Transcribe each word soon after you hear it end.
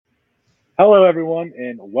Hello, everyone,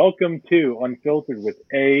 and welcome to Unfiltered with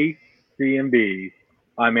A, C, and B.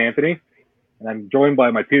 I'm Anthony, and I'm joined by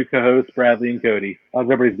my two co-hosts, Bradley and Cody. How's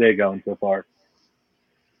everybody's day going so far?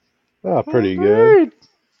 Ah, Oh, pretty good. great.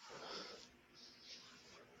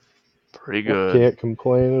 Pretty good. Can't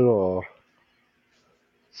complain at all.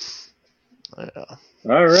 Yeah.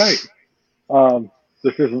 All right. Um,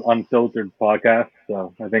 this is an unfiltered podcast,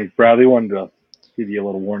 so I think Bradley wanted to give you a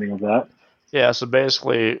little warning of that. Yeah, so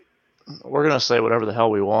basically, we're going to say whatever the hell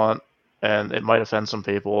we want, and it might offend some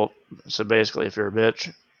people. So basically, if you're a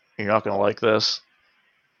bitch, you're not going to like this.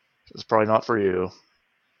 It's probably not for you.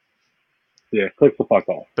 Yeah, click the fuck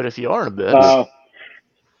off. But if you aren't a bitch, Uh,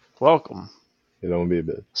 welcome. You don't be a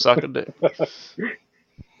bitch. Suck a dick.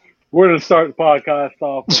 we're going to start the podcast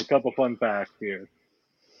off with a couple fun facts here.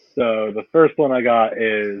 So the first one I got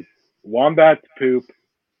is wombat's poop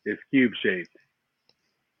is cube shaped.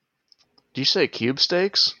 Do you say cube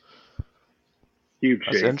steaks? Cube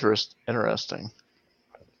That's shaped. interesting.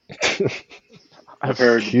 I've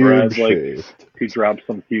heard Cube Brad like shaped. he drops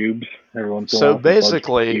some cubes every once in a So while.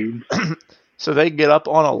 basically, so they get up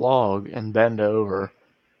on a log and bend over,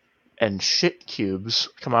 and shit cubes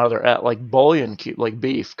come out of their like bouillon cube, like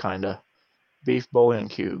beef beef bouillon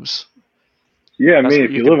cubes. Yeah, I That's mean, what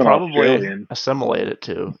if you you could live in probably Australian, assimilate it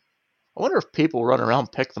to. I wonder if people run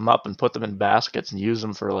around, pick them up, and put them in baskets and use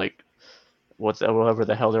them for like whatever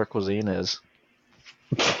the hell their cuisine is.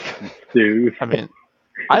 dude. I mean,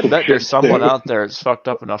 I bet there's someone out there that's fucked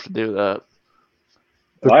up enough to do that.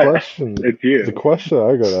 It's you. The question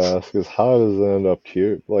I gotta ask is, how does it end up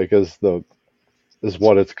cube? Like, is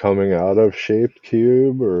what it's coming out of shaped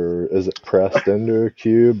cube, or is it pressed into a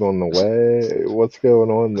cube on the way? What's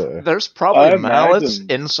going on there? There's probably I mallets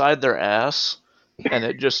imagine. inside their ass, and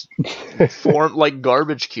it just formed like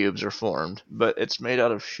garbage cubes are formed, but it's made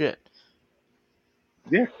out of shit.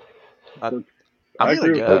 Yeah, I'm I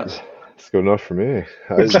gonna agree with guess. It's good enough for me.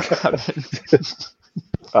 I mean,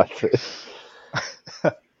 I think.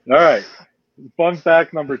 All right. Fun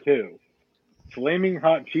fact number 2. Flaming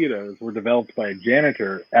Hot Cheetos were developed by a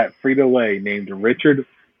janitor at Frito-Lay named Richard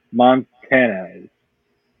Montanez,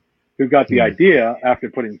 who got the idea after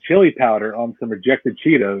putting chili powder on some rejected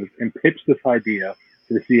Cheetos and pitched this idea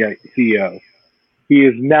to the CEO. He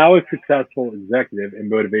is now a successful executive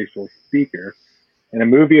and motivational speaker, and a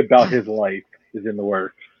movie about his life is in the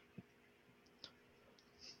works.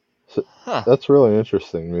 So, huh. that's really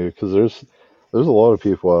interesting to me because there's a lot of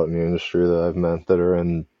people out in the industry that I've met that are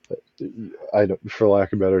in, I don't, for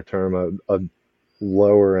lack of a better term, a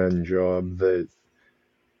lower end job that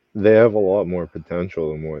they have a lot more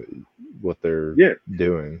potential than what they're Yeah.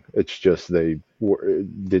 doing. It's just they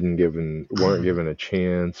weren't given a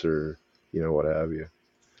chance, or what have you.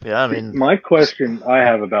 Yeah, I mean, My question I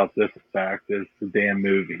have about this fact is the damn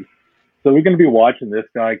movie. So we're going to be watching this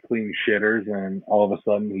guy clean shitters, and all of a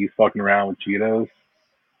sudden he's fucking around with Cheetos.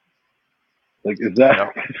 Like, is that no.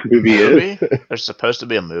 what this movie is? Movie? There's supposed to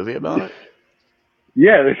be a movie about it?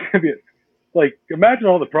 Yeah, there's going to be, like, imagine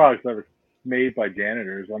all the products that were made by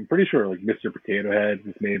janitors. I'm pretty sure, like, Mr. Potato Head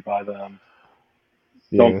was made by them.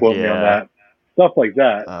 Don't Yeah. quote me on that. Stuff like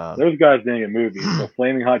that. Uh, Those guys doing a movie. So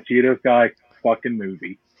Flaming Hot Cheetos guy, fucking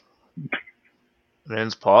movie. I mean,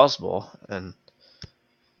 it's possible, and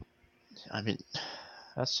I mean,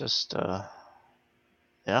 that's just, yeah.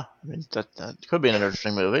 I mean, that could be an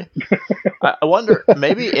interesting movie. I wonder,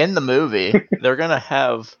 maybe in the movie they're gonna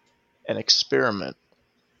have an experiment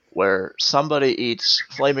where somebody eats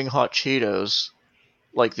flaming hot Cheetos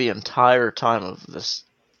like the entire time of this,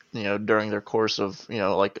 during their course of,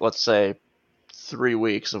 like let's say 3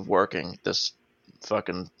 weeks of working this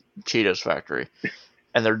fucking Cheetos factory,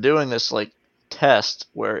 and they're doing this like test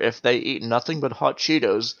where if they eat nothing but hot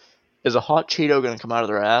Cheetos, is a hot Cheeto going to come out of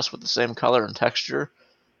their ass with the same color and texture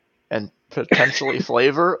and potentially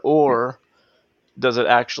flavor, or does it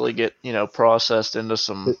actually get processed into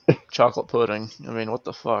some chocolate pudding? I mean, what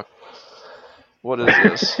the fuck? What is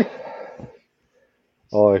this?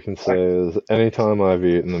 All I can say is, anytime I've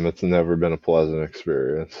eaten them, it's never been a pleasant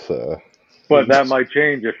experience. So. But that might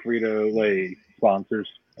change if Frito Lay sponsors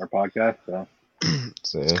our podcast.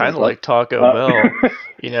 So It's kind of like Taco Bell.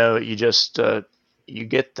 You just you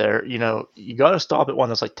get there. You got to stop at one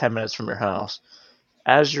that's like 10 minutes from your house.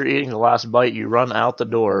 As you're eating the last bite, you run out the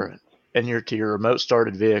door and you're to your remote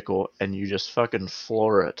started vehicle, and you just fucking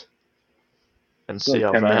floor it and see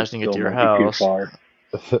how fast you can get to your house.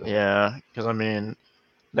 Yeah, because I mean,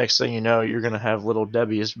 next thing you know, you're gonna have little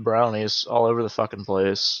Debbie's brownies all over the fucking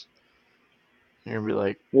place. You're gonna be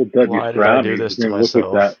like, why did I do this to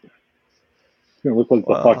myself? It's gonna look like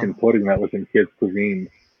the fucking pudding that was in kids' cuisine.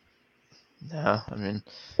 Yeah, I mean,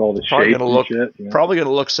 all the probably shapes gonna and look shit. You know? probably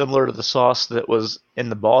gonna look similar to the sauce that was in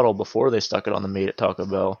the bottle before they stuck it on the meat at Taco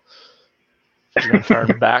Bell. It's gonna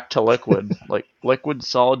turn back to liquid, like liquid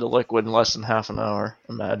solid to liquid in less than half an hour.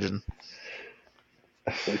 Imagine.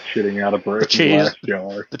 It's like shitting out a The broken cheese, glass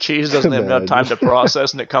jar. the cheese doesn't even have time to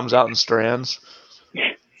process, and it comes out in strands.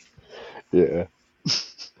 Yeah.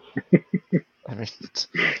 I mean,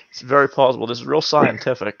 it's very possible. This is real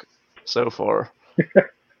scientific so far.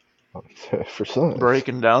 For science.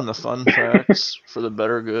 Breaking down the fun facts for the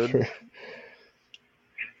better good.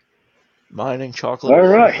 Mining chocolate. All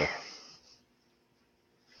right.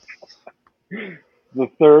 The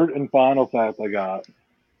third and final fact I got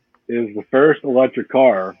is the first electric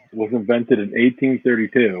car was invented in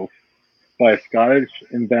 1832 by a Scottish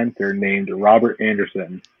inventor named Robert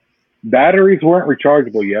Anderson. Batteries weren't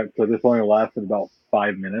rechargeable yet, so this only lasted about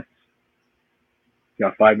 5 minutes.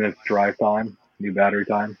 Got 5 minutes drive time, new battery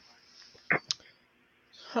time.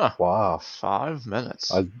 Huh. Wow. 5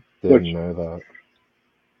 minutes. I didn't know that.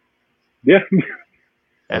 Yeah.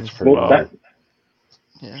 And That's crazy. Well, that,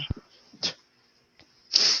 yeah.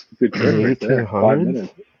 good trick right there. 5 1800s?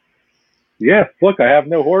 minutes. Yeah, look, I have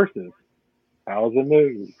no horses. How's it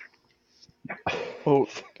move? Well,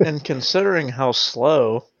 and considering how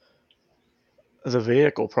slow the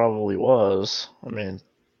vehicle probably was, I mean,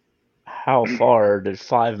 how far did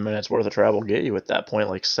 5 minutes worth of travel get you at that point?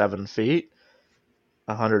 Like 7 feet?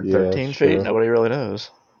 113 Yeah, feet? true. Nobody really knows.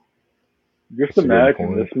 Just That's a good imagine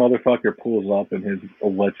point. this motherfucker pulls up in his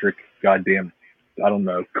electric goddamn, I don't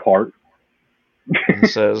know, cart. And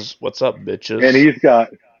says, "What's up, bitches?" And he's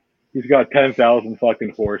got 10,000 fucking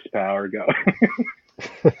horsepower going.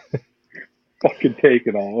 Fucking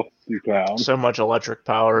taking off through town. So much electric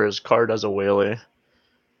power, his car does a wheelie.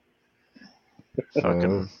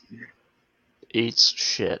 Fucking eats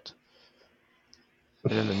shit.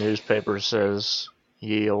 And then the newspaper says,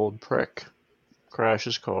 "Ye old prick,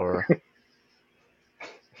 crashes car."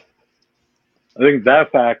 I think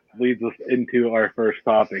that fact leads us into our first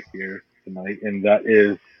topic here tonight, and that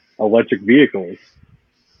is electric vehicles.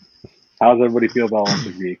 How does everybody feel about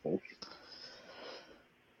electric vehicles?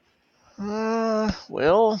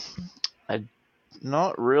 Well, I'm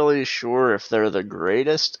not really sure if they're the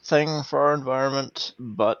greatest thing for our environment,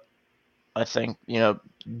 but I think,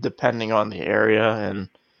 depending on the area and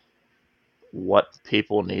what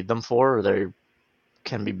people need them for, they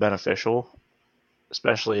can be beneficial,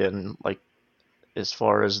 especially in, like, as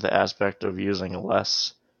far as the aspect of using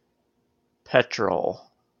less petrol.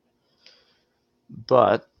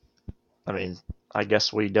 But, I mean, I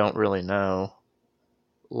guess we don't really know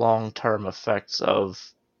long-term effects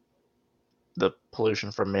of the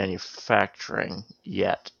pollution from manufacturing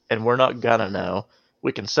yet. And we're not gonna know.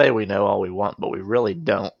 We can say we know all we want, but we really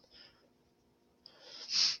don't.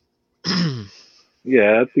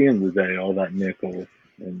 Yeah, at the end of the day, all that nickel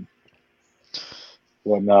and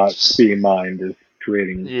whatnot being mined is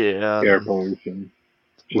creating air pollution.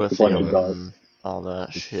 Just a bunch of dust. Lithium, all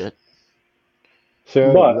that shit.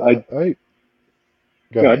 So, But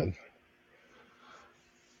go ahead.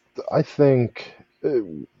 I think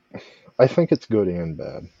it's good and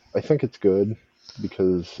bad. I think it's good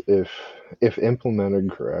because if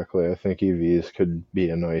implemented correctly, I think EVs could be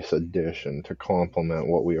a nice addition to complement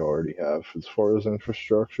what we already have as far as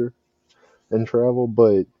infrastructure and travel.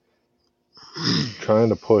 But trying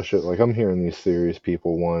to push it, like I'm hearing these theories,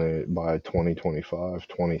 people want it by 2025,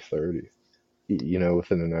 2030,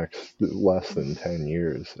 within the next less than 10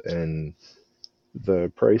 years. And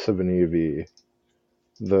the price of an EV,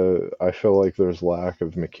 I feel like there's lack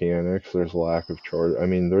of mechanics, there's lack of charge. I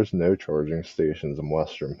mean, there's no charging stations in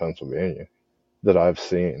Western Pennsylvania that I've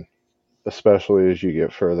seen, especially as you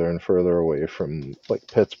get further and further away from like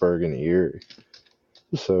Pittsburgh and Erie.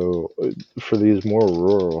 So for these more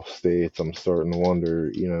rural states, I'm starting to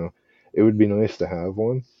wonder, it would be nice to have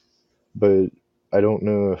one, but I don't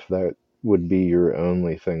know if that would be your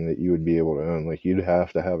only thing that you would be able to own. Like you'd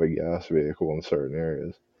have to have a gas vehicle in certain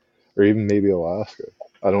areas, or even maybe Alaska.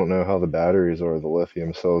 I don't know how the batteries are, the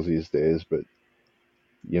lithium cells these days, but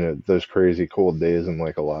those crazy cold days in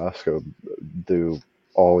like Alaska, do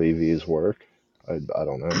all EVs work? I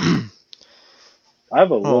don't know. I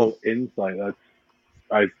have a little insight that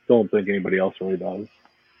I don't think anybody else really does.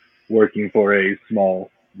 Working for a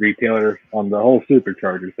small retailer on the whole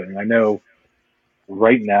supercharger thing. I know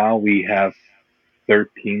right now we have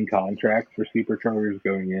 13 contracts for superchargers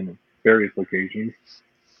going in at various locations,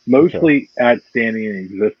 mostly at standing and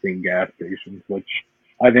existing gas stations, which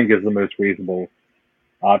I think is the most reasonable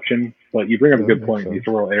option. But you bring up a good point in these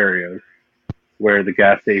rural areas where the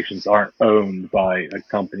gas stations aren't owned by a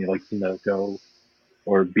company like Sunoco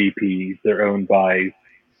or BP, they're owned by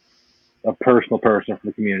a personal person from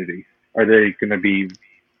the community. Are they going to be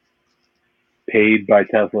paid by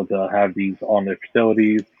Tesla to have these on their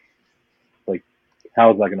facilities? Like,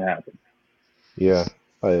 how is that going to happen? Yeah,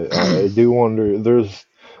 I do wonder. There's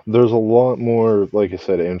a lot more, like I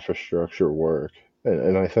said, infrastructure work,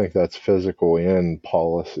 and I think that's physical and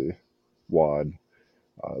policy wide.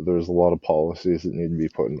 There's a lot of policies that need to be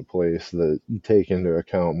put into place that take into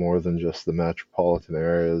account more than just the metropolitan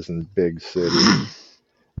areas and big cities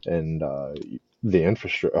and the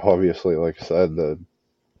infrastructure. Obviously, like I said,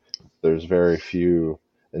 there's very few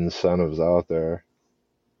incentives out there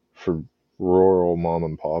for rural mom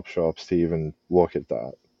and pop shops to even look at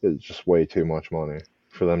that. It's just way too much money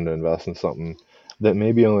for them to invest in something that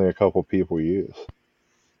maybe only a couple people use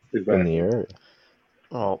in the Exactly. area.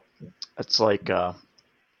 Well, it's like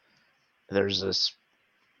there's this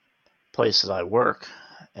place that I work,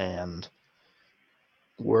 and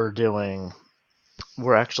we're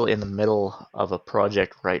actually in the middle of a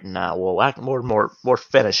project right now. Well, more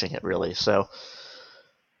finishing it really. So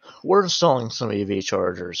we're installing some EV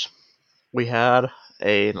chargers. We had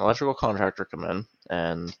an electrical contractor come in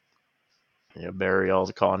and bury all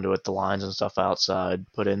the conduit, the lines and stuff outside,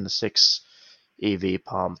 put in the 6 EV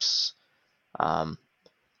pumps.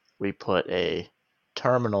 We put a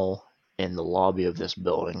terminal in the lobby of this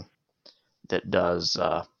building that does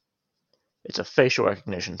it's a facial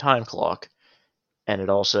recognition time clock, and it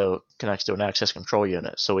also connects to an access control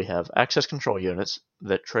unit. So we have access control units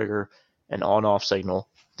that trigger an on-off signal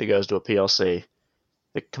that goes to a PLC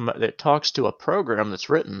that talks to a program that's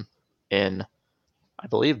written in, I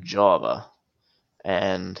believe, Java,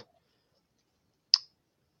 and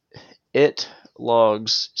it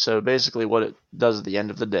logs. So basically, what it does at the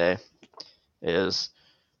end of the day is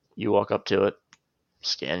you walk up to it,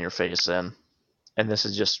 scan your face in, and this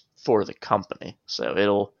is just for the company. So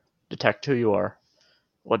it'll detect who you are,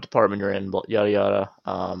 what department you're in, yada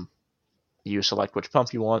yada. You select which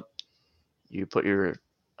pump you want. You put your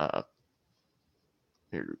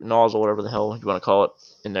nozzle, whatever the hell you want to call it,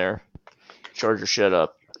 in there. Charge your shit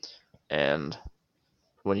up, and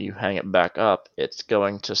when you hang it back up, it's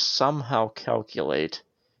going to somehow calculate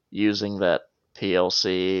using that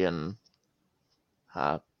PLC and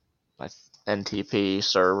NTP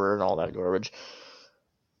server and all that garbage,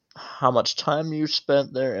 how much time you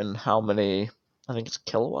spent there and how many, I think it's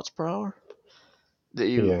kilowatts per hour that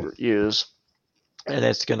Yeah. you use, and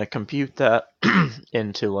it's going to compute that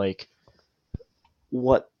into like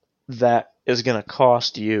what that is going to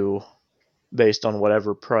cost you based on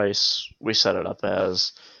whatever price we set it up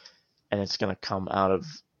as, and it's going to come out of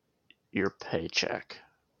your paycheck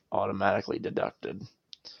automatically deducted.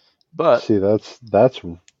 But See, that's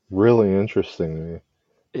really interesting to me.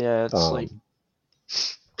 yeah, it's like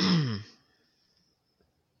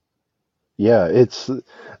Yeah, it's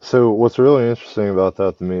so what's really interesting about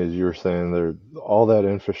that to me is you were saying they're all that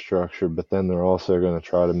infrastructure, but then they're also going to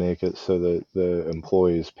try to make it so that the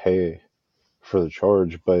employees pay for the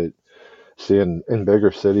charge. But see, in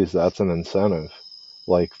bigger cities, that's an incentive.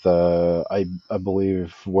 Like I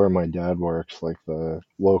believe where my dad works, like the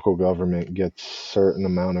local government gets certain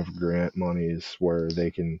amount of grant monies where they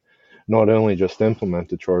can not only just implement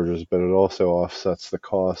the charges, but it also offsets the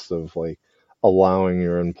cost of like allowing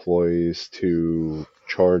your employees to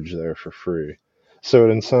charge there for free. So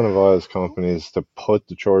it incentivizes companies to put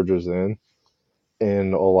the chargers in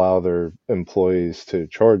and allow their employees to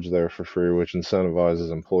charge there for free, which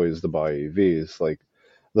incentivizes employees to buy EVs. Like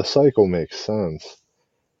the cycle makes sense,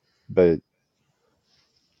 but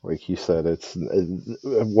like you said,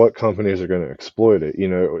 what companies are going to exploit it.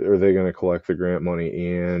 Are they going to collect the grant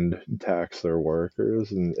money and tax their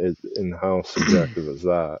workers, and how subjective is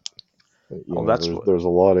that? oh, that's There's a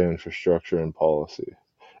lot of infrastructure and policy.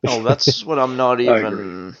 that's what I'm not I agree.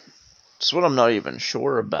 even. It's what I'm not even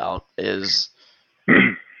sure about is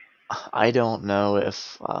I don't know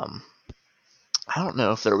if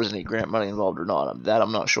there was any grant money involved or not. That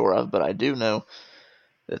I'm not sure of, but I do know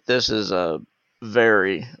that this is a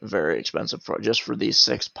very, very expensive project. Just for these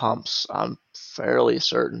 6 pumps, I'm fairly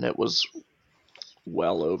certain it was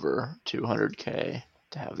well over $200K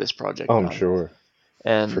to have this project I'm done. sure.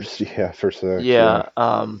 And For 6, yeah,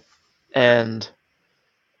 and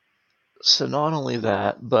so not only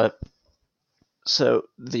that, but so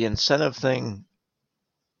the incentive thing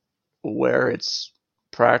where it's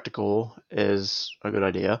practical is a good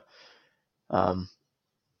idea. But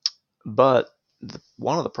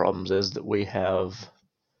one of the problems is that we have,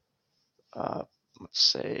 let's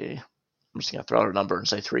say, I'm just going to throw out a number and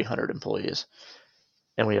say 300 employees,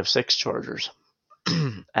 and we have 6 chargers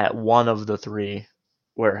at one of the 3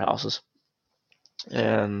 warehouses.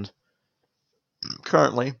 And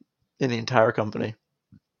currently, in the entire company,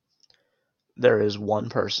 there is one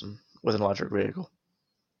person with an electric vehicle.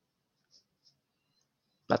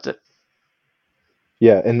 That's it.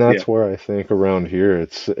 Yeah, and Yeah. that's where I think around here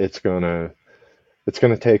it's gonna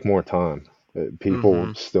take more time. People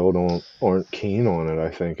Mm-hmm. still aren't keen on it, I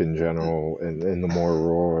think, in general, in the more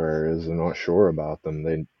rural areas. They're not sure about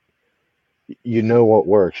them. You know what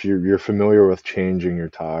works. You're familiar with changing your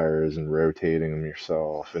tires and rotating them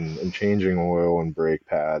yourself, and changing oil and brake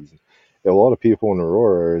pads. A lot of people in the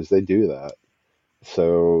rural areas, they do that.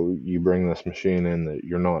 So you bring this machine in that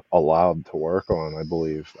you're not allowed to work on, I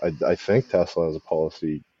believe. I think Tesla has a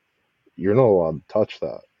policy. You're not allowed to touch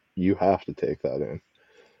that. You have to take that in.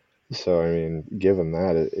 So, I mean, given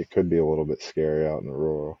that, it could be a little bit scary out in the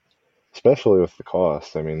rural, especially with the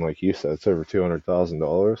cost. I mean, like you said, it's over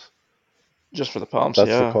 $200,000. Just for the pumps,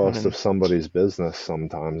 That's the yeah. I cost of mean, somebody's business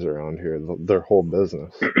sometimes around here, their whole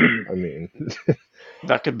business. I mean,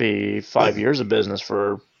 that could be 5 years of business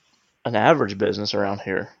for an average business around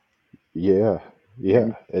here. yeah,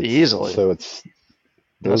 yeah. Easily.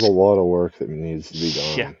 There's a That's, lot of work that needs to be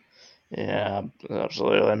yeah. done. Yeah,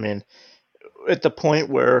 absolutely. I mean, at the point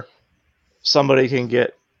where somebody can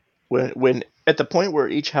get, when at the point where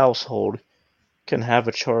each household can have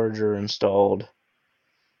a charger installed,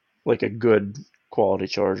 like a good quality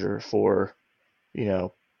charger for, you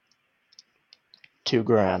know,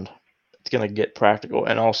 $2,000, it's going to get practical.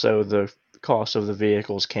 And also the cost of the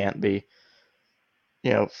vehicles can't be,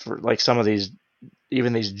 for like some of these,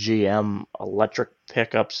 even these GM electric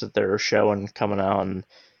pickups that they're showing coming out, and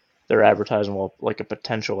they're advertising, well, like a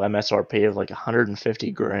potential MSRP of like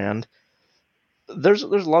 150 grand. There's a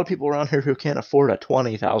lot of people around here who can't afford a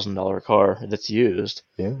 $20,000 car that's used,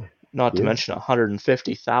 Yeah, not to yeah. mention a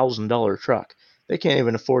 $150,000 truck. They can't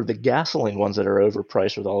even afford the gasoline ones that are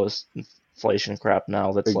overpriced with all this inflation crap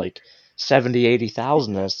now. That's Ex- like 70,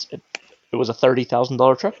 80,000. It was a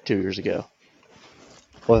 $30,000 truck 2 years ago.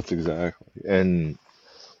 Well, that's exactly. And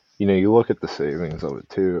you look at the savings of it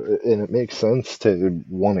too, and it makes sense to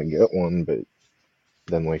want to get one, but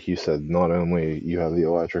then, like you said, not only you have the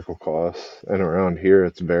electrical costs, and around here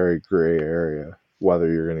it's very gray area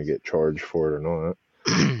whether you're going to get charged for it or not.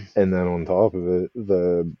 And then on top of it,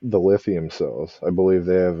 the lithium cells, I believe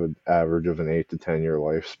they have an average of an 8 to 10 year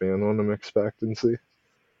lifespan on them expectancy,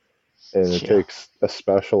 and it Yeah. takes a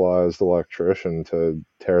specialized electrician to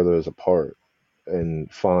tear those apart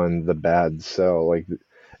and find the bad cell. Like,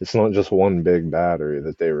 it's not just one big battery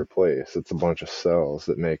that they replace; it's a bunch of cells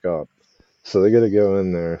that make up. So they got to go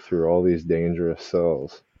in there through all these dangerous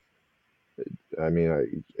cells. I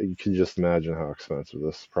mean, you can just imagine how expensive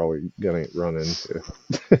this is probably going to run into,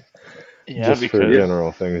 Yeah, just for Yeah. because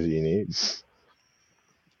general things you need.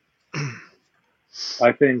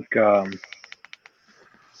 I think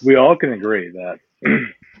we all can agree that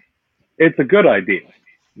it's a good idea.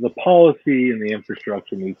 The policy and the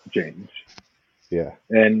infrastructure needs to change. Yeah,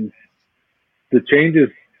 And the changes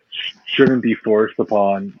shouldn't be forced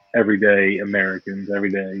upon everyday Americans,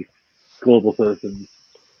 everyday global citizens.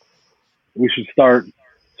 We should start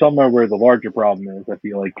somewhere where the larger problem is. I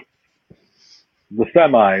feel like the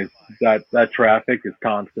semis, that traffic is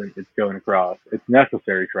constant. It's going across. It's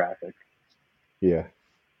necessary traffic. yeah.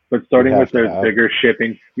 But You starting with have to those have it. bigger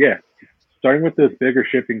shipping, yeah, starting with those bigger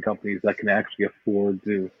shipping companies that can actually afford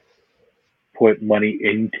to put money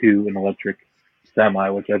into an electric semi,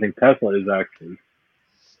 which I think Tesla is actually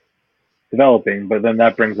developing. But then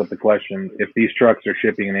that brings up the question: if these trucks are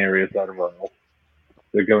shipping in areas that are rural,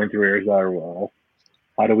 they're going through areas that are rural.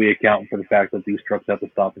 How do we account for the fact that these trucks have to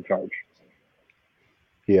stop and charge?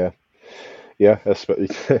 Yeah, yeah.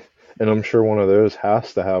 And I'm sure one of those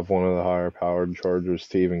has to have one of the higher powered chargers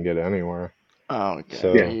to even get anywhere. oh, Yeah,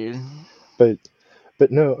 So, guaranteed. but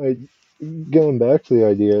no, going back to the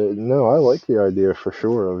idea, no, I like the idea for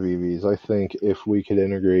sure of EVs. I think if we could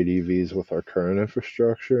integrate EVs with our current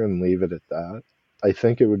infrastructure and leave it at that, I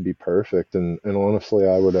think it would be perfect. And honestly,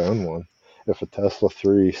 I would own one. If a Tesla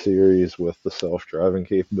 3 Series with the self-driving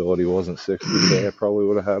capability wasn't 60K, I probably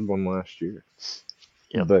would have had one last year.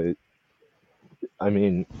 Yep. But I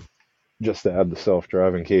mean, just to add the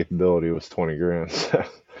self-driving capability was 20 grand. So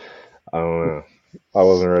I don't know. I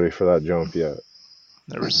wasn't ready for that jump yet.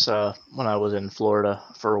 There was when I was in Florida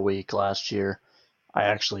for a week last year, I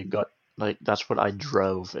actually got, like, that's what I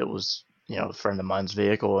drove. It was, a friend of mine's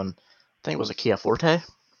vehicle, and I think it was a Kia Forte, and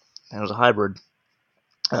it was a hybrid.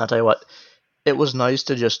 And I'll tell you what, it was nice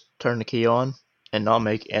to just turn the key on and not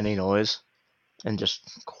make any noise and just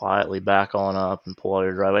quietly back on up and pull out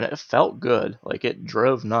your driveway. And it felt good. Like, it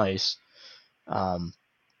drove nice. Um,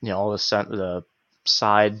 all the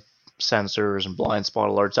side sensors and blind spot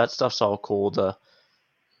alerts. That stuff's all cool.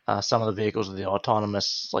 Some of the vehicles with the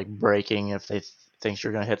autonomous like braking, if they think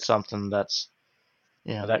you're going to hit something, that's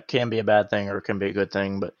that can be a bad thing or it can be a good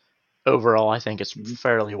thing. But overall, I think it's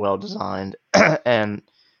fairly well designed, and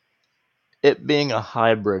it being a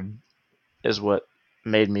hybrid is what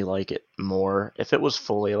made me like it more. If it was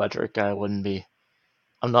fully electric, I'm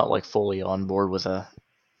not like fully on board with a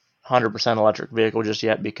 100% electric vehicle just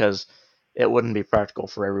yet because it wouldn't be practical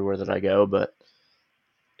for everywhere that I go. But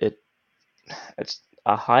it's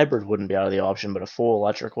a hybrid wouldn't be out of the option, but a full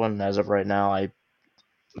electric one, as of right now,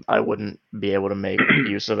 I wouldn't be able to make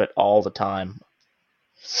use of it all the time.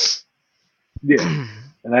 Yeah,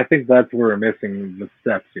 and I think that's where we're missing the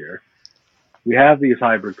steps here. We have these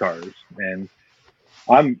hybrid cars, and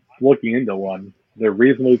I'm looking into one. They're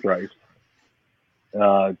reasonably priced.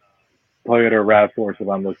 Toyota RAV4 is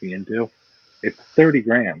what I'm looking into. It's 30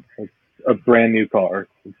 grand. It's a brand new car.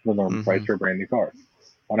 It's the normal price for a brand new car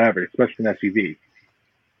on average, especially an SUV.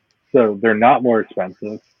 So they're not more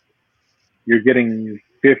expensive. You're getting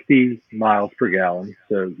 50 miles per gallon,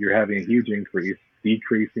 so you're having a huge increase,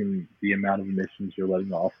 decreasing the amount of emissions you're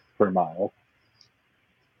letting off per mile.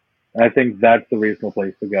 And I think that's the reasonable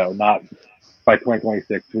place to go. Not by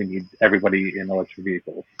 2026, we need everybody in electric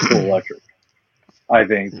vehicles, full electric. I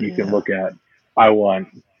think you can look at, I want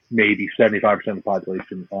maybe 75% of the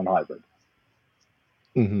population on hybrid.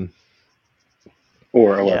 Mm-hmm.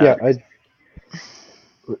 Or electric. Yeah,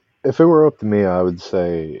 if it were up to me, I would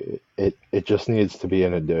say it just needs to be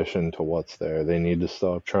an addition to what's there. They need to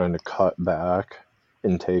stop trying to cut back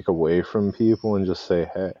and take away from people and just say,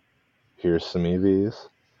 hey, here's some EVs.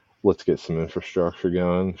 Let's get some infrastructure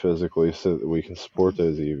going physically so that we can support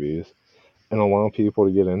those EVs and allow people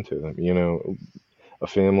to get into them. A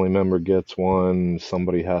family member gets one,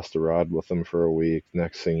 somebody has to ride with them for a week.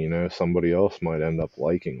 Next thing you know, somebody else might end up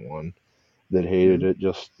liking one that hated it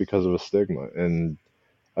just because of a stigma. And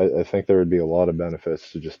I think there would be a lot of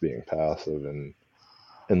benefits to just being passive and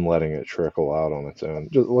letting it trickle out on its own,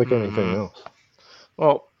 just like anything else.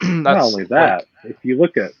 Well, that's not only that, if you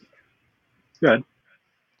look at, good.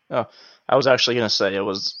 Oh, I was actually going to say it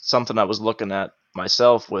was something I was looking at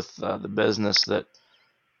myself with the business that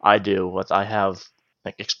I do. I have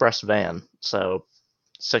like express van, so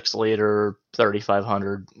 6-liter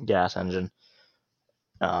 3500 gas engine,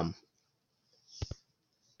 and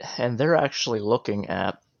they're actually looking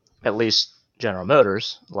at least General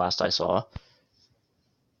Motors. Last I saw,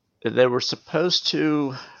 they were supposed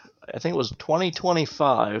to. I think it was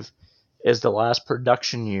 2025 is the last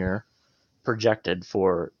production year projected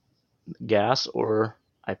for gas or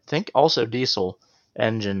I think also diesel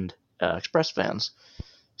engined express vans.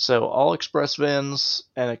 So all express vans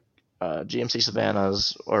and GMC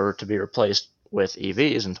Savannas are to be replaced with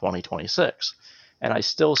EVs in 2026. And I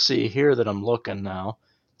still see here that I'm looking now,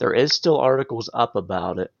 there is still articles up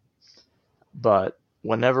about it, but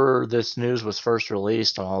whenever this news was first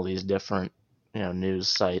released on all these different news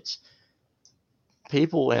sites,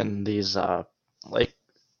 people in these like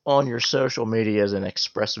on your social medias and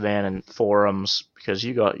express van and forums, because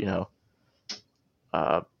you got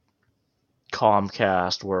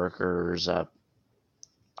Comcast workers,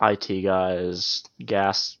 IT guys,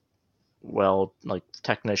 gas like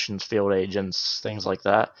technicians, field agents, things like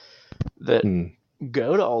that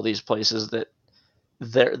go to all these places that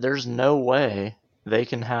there's no way they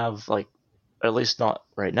can have, like, at least not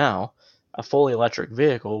right now, a fully electric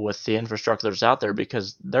vehicle with the infrastructure that's out there,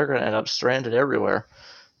 because they're going to end up stranded everywhere.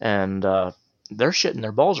 And they're shitting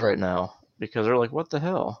their balls right now because they're like, what the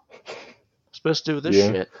hell? I'm supposed to do this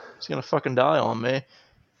shit. It's going to fucking die on me.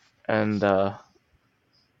 And, they're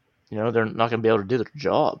not going to be able to do their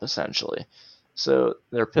job, essentially. So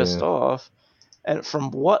they're pissed off. And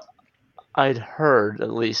from what I'd heard, at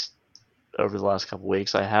least over the last couple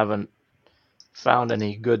weeks, I haven't found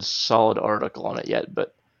any good solid article on it yet,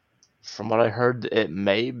 but from what I heard, it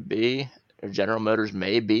may be, or General Motors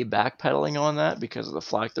may be backpedaling on that because of the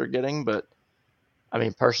flack they're getting. But I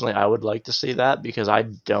mean, personally, I would like to see that, because I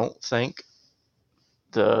don't think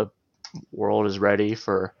the world is ready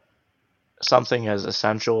for something as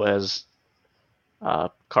essential as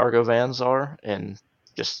cargo vans are in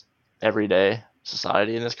just everyday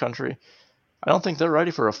society in this country. I don't think they're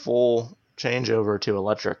ready for a full changeover to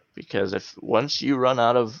electric, because if once you run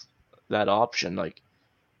out of that option, like,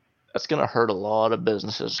 that's going to hurt a lot of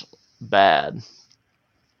businesses bad.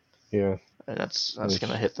 Yeah. And that's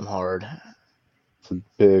going to hit them hard. It's a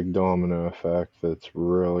big domino effect that's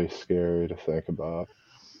really scary to think about.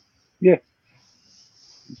 Yeah.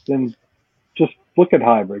 Then just look at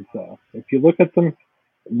hybrids, though. If you look at them,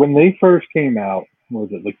 when they first came out, what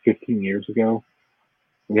was it, like 15 years ago?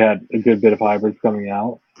 we had a good bit of hybrids coming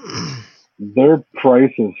out. Their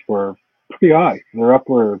prices were pretty high. They're up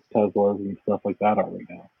where Teslas and stuff like that are right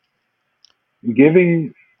now.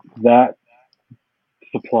 Giving that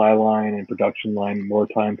supply line and production line more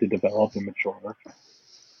time to develop and mature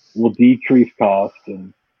will decrease cost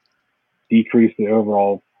and decrease the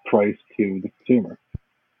overall price to the consumer.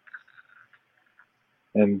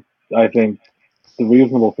 And I think the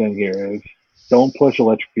reasonable thing here is don't push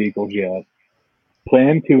electric vehicles yet.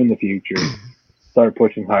 Plan to in the future. Start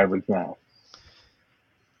pushing hybrids now.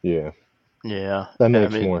 Yeah. Yeah. That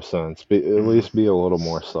makes more sense. At least be a little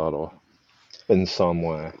more subtle in some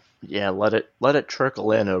way. Yeah, let it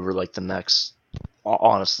trickle in over like the next,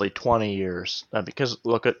 honestly, 20 years. Because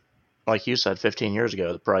look at, like you said, 15 years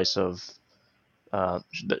ago, the price of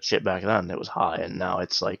that shit back then, it was high, and now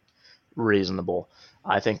it's like reasonable.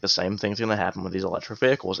 I think the same thing's going to happen with these electric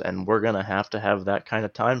vehicles, and we're going to have that kind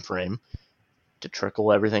of time frame to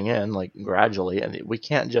trickle everything in, like gradually, and we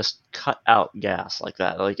can't just cut out gas like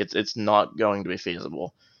that. Like it's not going to be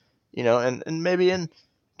feasible, and maybe in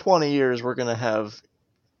 20 years we're going to have,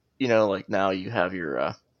 like now you have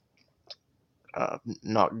your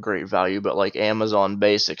not great value, but like Amazon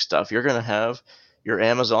basic stuff. You're going to have your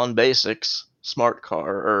Amazon Basics smart car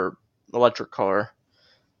or electric car,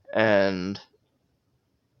 and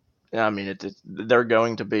I mean, they're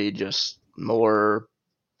going to be just more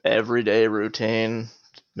everyday routine.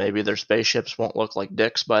 Maybe their spaceships won't look like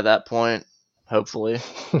dicks by that point. Hopefully,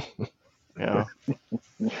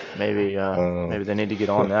 maybe they need to get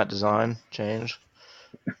on that design change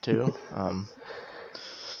too.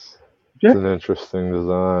 It's an interesting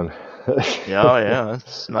design. Yeah,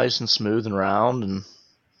 it's nice and smooth and round and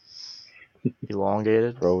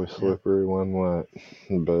elongated. Probably slippery when wet,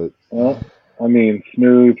 but well, I mean,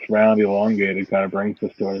 smooth, round, elongated kind of brings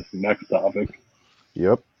us to our next topic.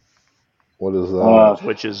 Yep. What is that?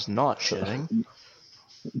 Which is not shitting.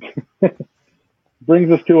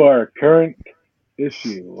 Brings us to our current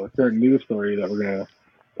issue, a current news story that we're going to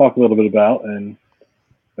talk a little bit about. And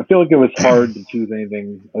I feel like it was hard to choose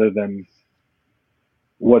anything other than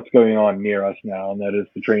what's going on near us now, and that is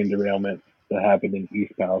the train derailment that happened in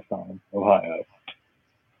East Palestine, Ohio.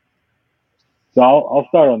 So I'll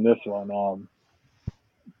start on this one. I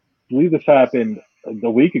believe this happened a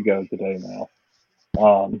week ago today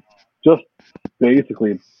now. Just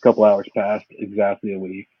basically a couple hours past, exactly a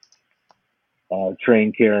week.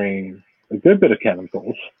 Train carrying a good bit of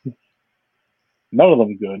chemicals. None of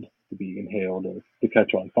them good to be inhaled or to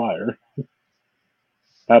catch on fire.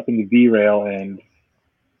 Happened to derail, and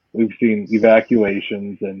we've seen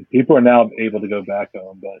evacuations, and people are now able to go back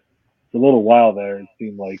home. But for a little while there, it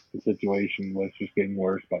seemed like the situation was just getting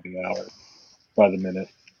worse by the hour, by the minute.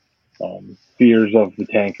 Fears of the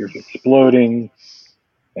tankers exploding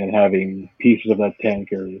and having pieces of that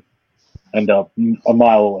tanker end up a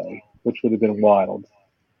mile away, which would have been wild.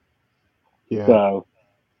 Yeah. So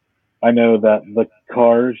I know that the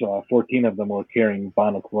cars, 14 of them were carrying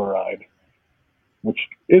vinyl chloride, which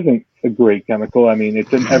isn't a great chemical. I mean,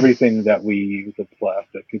 it's in everything that we use as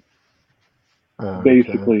plastic. It's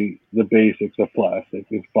basically the basics of plastic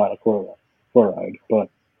is vinyl chloride, but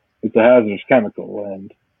it's a hazardous chemical,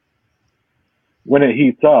 and when it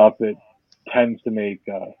heats up, it tends to make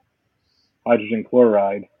hydrogen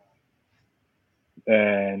chloride,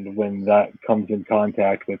 and when that comes in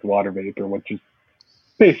contact with water vapor, which is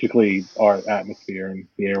basically our atmosphere and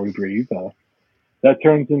the air we breathe, that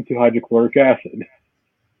turns into hydrochloric acid.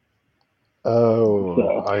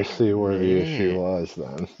 So, I see where the issue lies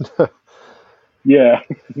then. Yeah,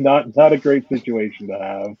 not a great situation to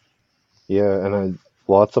have. Yeah, and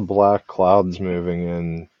lots of black clouds moving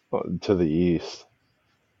in to the east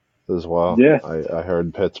as well. Yeah. I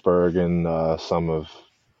heard Pittsburgh and some of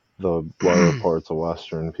the lower parts of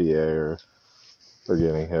western PA are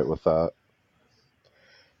getting hit with that.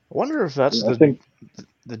 I wonder if that's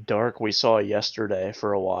the dark we saw yesterday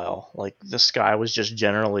for a while. Like the sky was just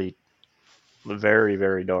generally very,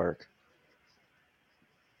 very dark.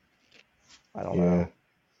 I don't know.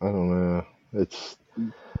 I don't know. It's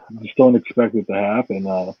just don't expect it to happen.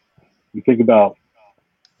 You think about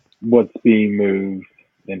what's being moved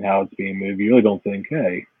and how it's being moved. You really don't think,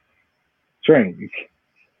 hey, trains.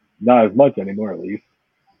 Not as much anymore, at least.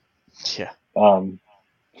 Yeah.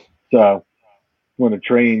 So when a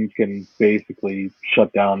train can basically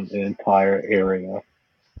shut down an entire area,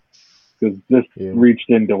 because this reached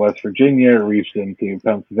into West Virginia, it reached into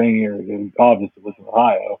Pennsylvania, and obviously was in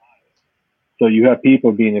Ohio. So you have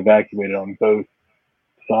people being evacuated on both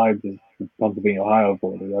sides of the Pennsylvania-Ohio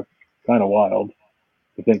border. That's kind of wild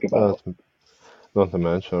to think about. Not to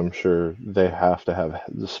mention, I'm sure they have to have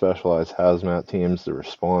the specialized hazmat teams to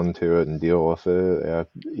respond to it and deal with it.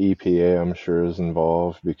 EPA, I'm sure, is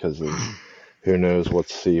involved because of who knows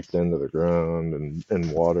what's seeped into the ground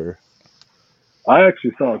and water. I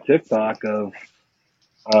actually saw a TikTok of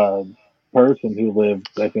a person who lived,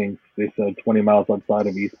 I think they said 20 miles outside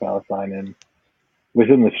of East Palestine, and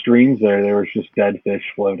within the streams there was just dead fish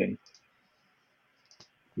floating.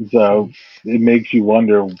 So it makes you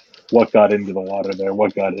wonder what got into the water there,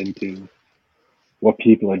 what got into what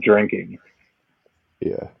people are drinking.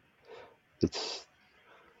 Yeah, it's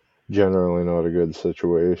generally not a good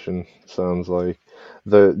situation. Sounds like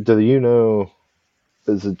do you know?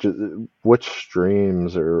 Is it just, which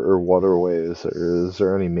streams or waterways, or is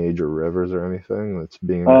there any major rivers or anything that's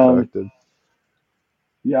being Um, affected?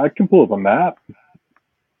 yeah, I can pull up a map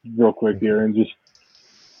real quick here Okay. and just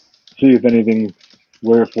see if anything,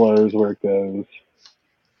 where it flows, where it goes,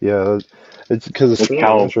 Yeah, it's because it's like really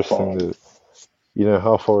Cal interesting Falls. that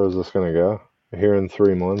how far is this going to go? Here in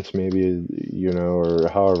 3 months, maybe, or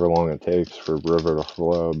however long it takes for river to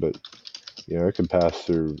flow, but it could pass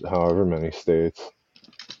through however many states.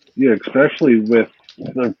 Yeah, especially with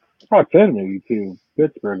the proximity to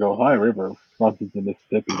Pittsburgh, Ohio River runs into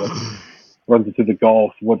Mississippi, that runs into the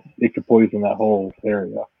Gulf. What it could poison that whole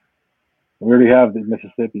area. We already have the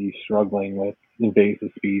Mississippi struggling with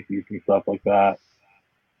invasive species and stuff like that.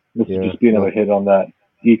 This would Yeah, just be another hit on that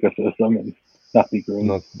ecosystem, and not be great.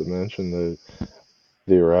 not to mention the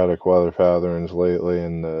erratic weather patterns lately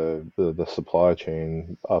and the supply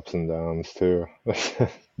chain ups and downs too.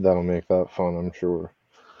 That'll make that fun, I'm sure.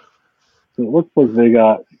 So it looks like they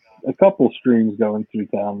got a couple streams going through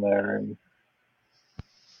town there, and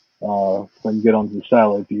if I can get onto the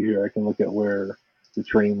satellite view here, I can look at where the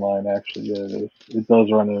train line actually is. It does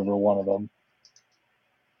run over one of them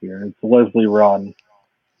here. It's Leslie Run.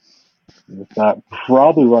 And it's not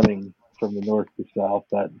probably running from the north to south.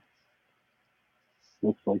 That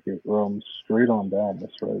looks like it runs straight on down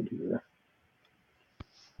this road here.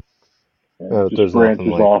 And it just There's nothing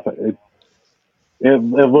branches like, off. It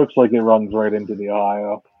looks like it runs right into the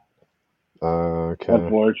Ohio, okay,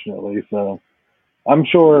 unfortunately. So I'm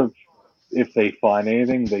sure if they find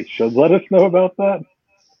anything, they should let us know about that.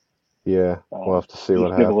 yeah, we'll have to see what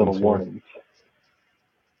Just give a little happens here. warnings.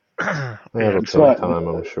 It'll It's take not, time,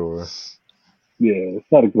 I'm sure. yeah,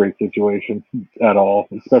 it's not a great situation at all,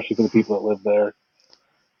 especially for the people that live there.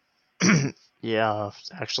 Yeah,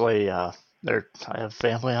 actually, I have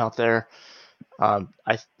family out there. I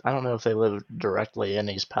don't know if they live directly in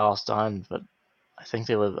East Palestine, but I think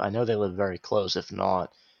they live. I know they live very close, if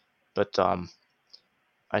not. But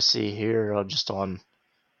I see here just on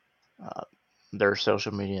uh, their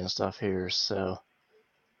social media and stuff here. So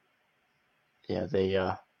yeah,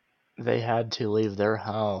 they had to leave their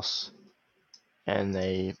house and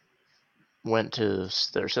they went to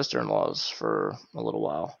their sister-in-law's for a little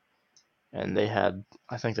while. And they had,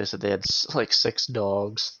 I think they said they had like 6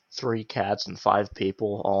 dogs, 3 cats, and 5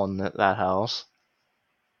 people all in that house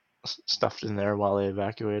stuffed in there while they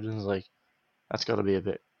evacuated. It's like that's got to be a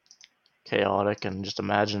bit chaotic. And just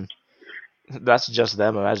imagine that's just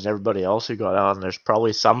them. Imagine everybody else who got out, and there's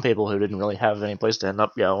probably some people who didn't really have any place to end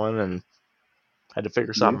up going and had to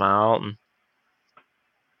figure Yeah. something out. And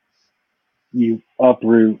You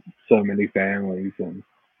uproot so many families, and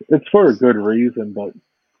it's for a good reason, but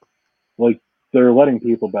like they're letting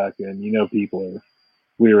people back in. People are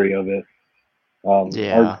weary of it. Our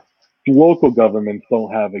yeah, local governments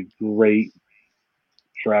don't have a great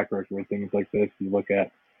track record with things like this. You look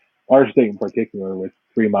at our state in particular with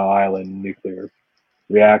 3 Mile Island nuclear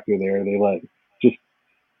reactor there. They let just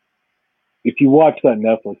if you watch that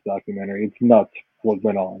Netflix documentary, it's nuts what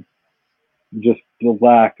went on. Just the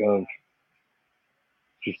lack of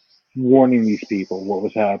just warning these people what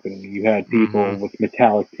was happening. You had mm-hmm. people with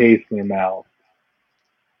metallic taste in their mouth,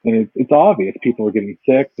 and it's obvious people are getting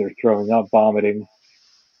sick. They're throwing up, vomiting,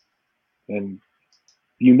 and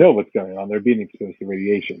what's going on. They're being exposed to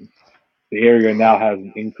radiation. The area now has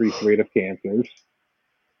an increased rate of cancers,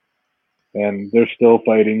 and they're still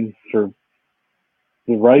fighting for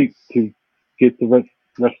the right to get the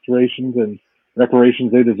restorations and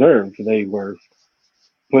reparations they deserve. They were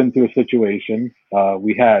put into a situation.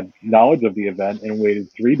 We had knowledge of the event and waited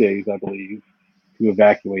 3 days, I believe, to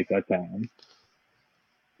evacuate that town,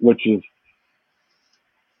 which is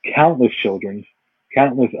countless children,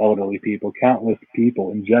 countless elderly people, countless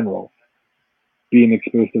people in general being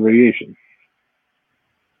exposed to radiation.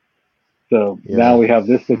 So now Yeah, we have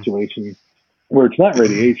this situation where it's not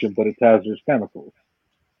radiation, but it's hazardous chemicals,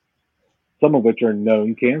 some of which are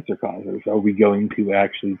known cancer causers. Are we going to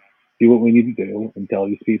actually do what we need to do and tell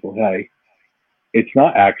these people, hey, It's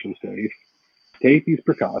not actually safe. Take these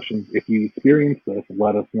precautions. If you experience this,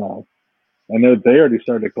 let us know. I know they already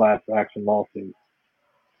started a class action lawsuit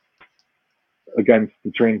against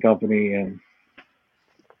the train company, and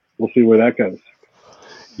we'll see where that goes.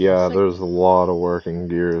 Yeah, there's a lot of working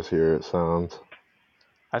gears here, it sounds.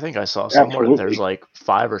 I think I saw somewhere that there's Absolutely. like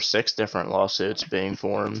 5 or 6 different lawsuits being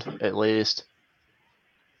formed, at least.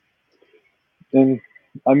 And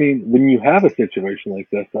I mean, when you have a situation like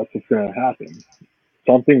this, that's what's going to happen.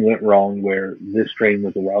 Something went wrong where this train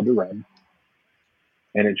was allowed to run,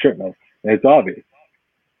 and it shouldn't have. And it's obvious.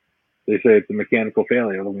 They say it's a mechanical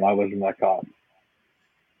failure. Then why wasn't that caught?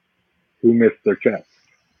 Who missed their check?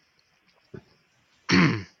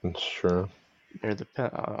 It's true. Near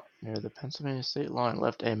the Pennsylvania state line,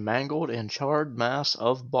 left a mangled and charred mass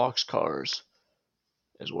of boxcars,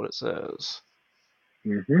 is what it says.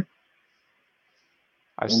 Mm-hmm.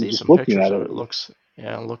 I see just some looking pictures at of it. it.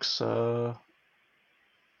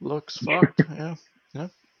 Looks fucked. Yeah,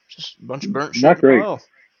 just a bunch of burnt shit Not in the great. pile.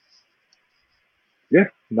 Yeah,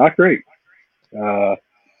 not great. I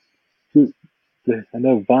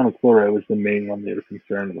know vinyl chloride was the main one they were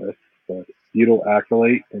concerned with, but butyl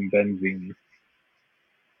acrylate and benzene.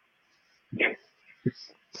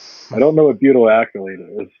 I don't know what butyl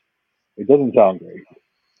acrylate is. It doesn't sound great.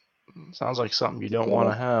 Sounds like something you don't want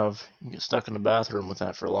to have. You can get stuck in the bathroom with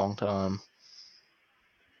that for a long time.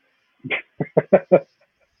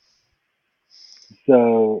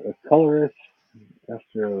 So, a colorist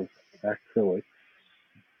ester of acrylic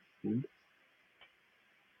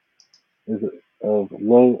is of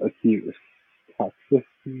low acute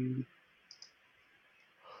toxicity.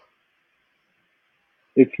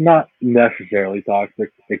 It's not necessarily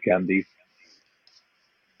toxic. It can be,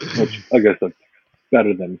 which I guess that's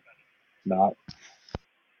better than not.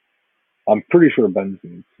 I'm pretty sure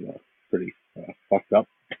benzene's pretty fucked up,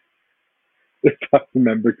 if I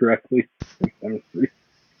remember correctly in chemistry.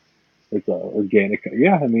 It's organic.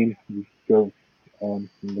 Yeah, I mean, you go and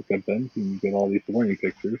look at benzene, you get all these warning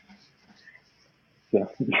pictures.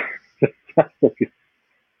 So,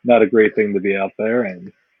 not a great thing to be out there.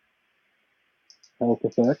 And health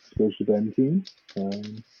effects goes to benzene.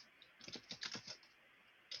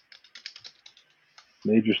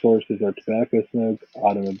 Major sources are tobacco smoke,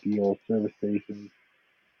 automobile service stations,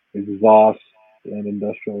 exhaust, and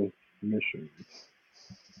industrial emissions.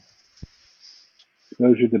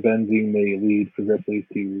 Exposure to benzene may lead progressively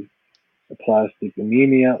to aplastic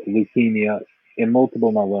anemia, leukemia, and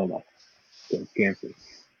multiple myeloma, so cancer.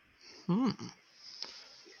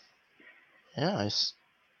 Yeah,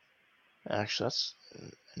 actually, that's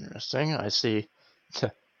interesting. I see.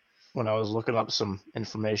 When I was looking up some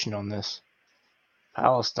information on this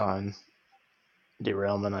Palestine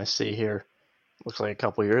derailment, I see here, looks like a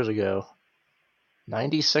couple years ago,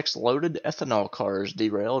 96 loaded ethanol cars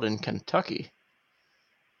derailed in Kentucky.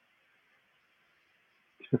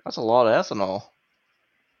 That's a lot of ethanol.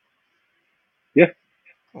 Yeah.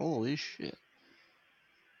 Holy shit.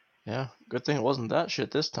 Yeah, good thing it wasn't that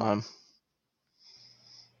shit this time.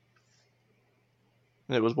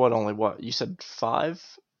 It was only what? You said 5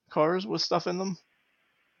 cars with stuff in them?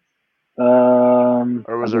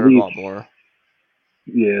 Or was there a lot more?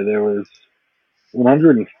 Yeah, there was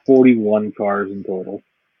 141 cars in total.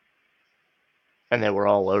 And they were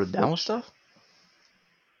all loaded down with stuff?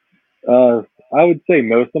 I would say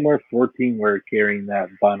most of them were. 14 were carrying that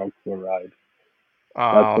vinyl chloride.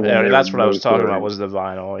 Oh, yeah, that's what I was talking about, was the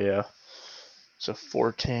vinyl, yeah. So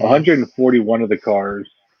 14. 141 of the cars.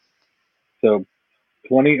 So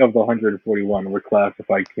 20 of the 141 were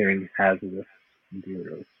classified carrying hazardous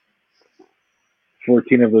materials.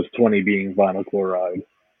 14 of those 20 being vinyl chloride.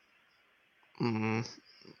 Mm-hmm.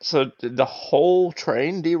 So did the whole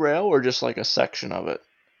train derail, or just like a section of it?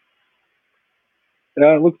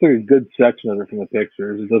 It looks like a good section of it from the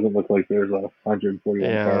pictures. It doesn't look like there's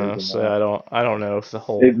 141 cars in so there. I don't know if the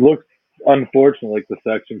whole. It looks, unfortunately, like the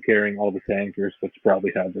section carrying all the tankers, which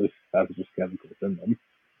probably have those hazardous chemicals in them.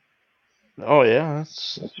 Oh yeah,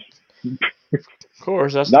 that's of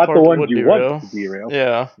course that's not the part the that ones would you derail. want to derail.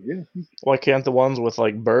 Yeah. Yeah. Why can't the ones with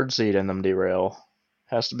like birdseed in them derail?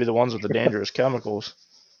 Has to be the ones with the dangerous chemicals.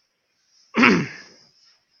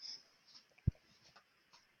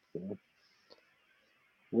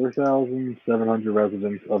 4,700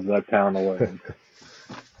 residents of that town alone.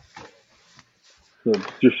 So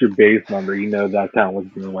just your base number, you know that town was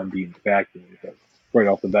the one being evacuated. So right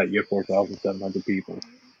off the bat, you have 4,700 people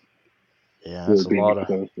Yeah, who that's are being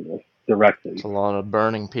exposed to this directly. It's a lot of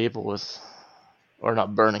burning people or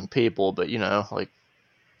not burning people, but like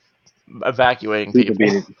evacuating people.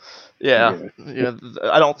 Being, yeah.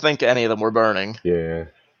 I don't think any of them were burning. Yeah.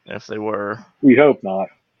 if they were, We hope not.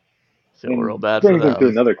 feel real And bad for brings us to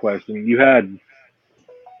them. another question.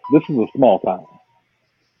 This is a small town.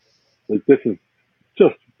 Like, this is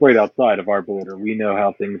just right outside of our border. We know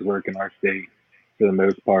how things work in our state for the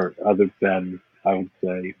most part, other than, I would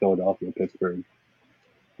say, Philadelphia, Pittsburgh,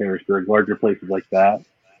 Harrisburg, larger places like that.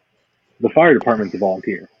 The fire department's a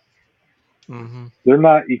volunteer. Mm-hmm. They're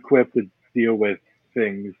not equipped to deal with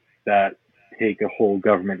things that take a whole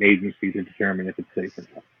government agency to determine if it's safe or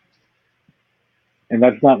not. And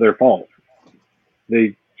that's not their fault.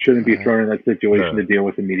 They shouldn't be thrown in that situation to deal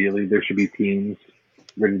with immediately. There should be teams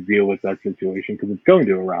ready to deal with that situation because it's going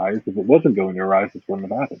to arise. If it wasn't going to arise, this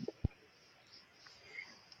wouldn't have happened.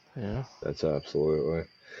 Yeah. That's absolutely.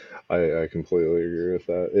 I completely agree with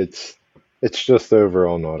that. It's just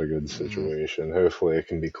overall not a good situation. Hopefully it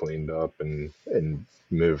can be cleaned up and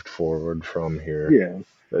moved forward from here Yeah,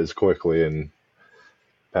 as quickly and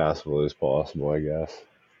passively as possible, I guess.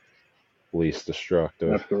 Least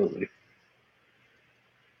destructive. absolutely.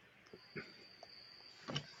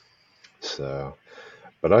 So,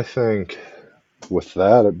 but I think with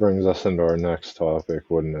that, it brings us into our next topic,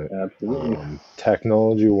 wouldn't it? Absolutely.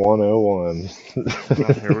 Technology 101.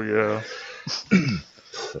 Well, here we go.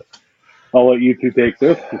 I'll let you two take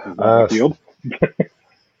this. This is not my field.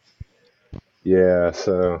 Yeah,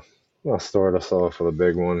 so I'll start us off with a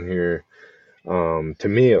big one here. To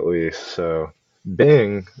me at least. So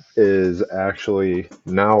Bing is actually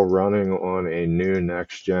now running on a new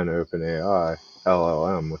next-gen OpenAI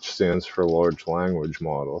LLM, which stands for Large Language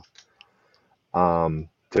Model. To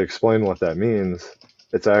explain what that means,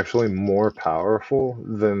 it's actually more powerful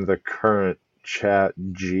than the current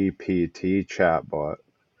ChatGPT chatbot,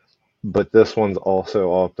 but this one's also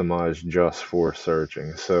optimized just for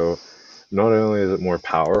searching. So not only is it more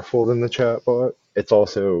powerful than the chatbot, it's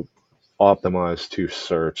also optimized to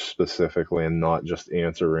search specifically and not just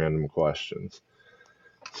answer random questions.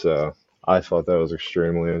 So I thought that was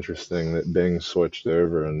extremely interesting that Bing switched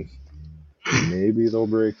over, and maybe they'll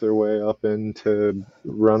break their way up into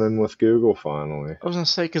running with Google finally. I was gonna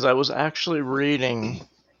say, because I was actually reading.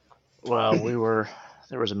 Well,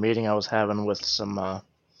 there was a meeting I was having with some of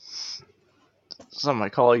my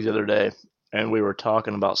colleagues the other day, and we were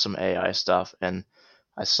talking about some AI stuff, and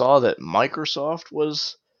I saw that Microsoft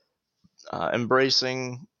was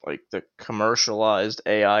embracing like the commercialized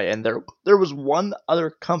AI, and there was one other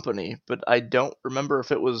company, but I don't remember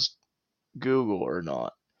if it was Google or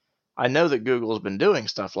not. I know that Google's been doing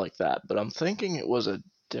stuff like that, but I'm thinking it was a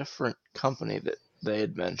different company that they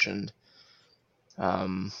had mentioned.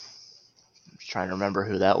 I'm trying to remember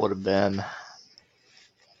who that would have been.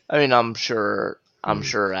 I mean, I'm sure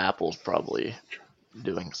Apple's probably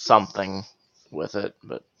doing something with it,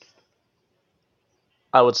 but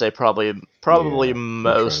I would say probably Yeah,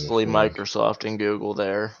 mostly Microsoft and Google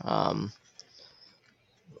there.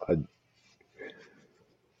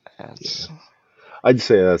 I'd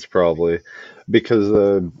say that's probably because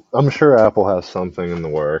I'm sure Apple has something in the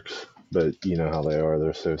works, but you know how they are.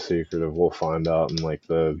 They're so secretive. We'll find out in like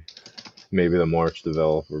maybe the March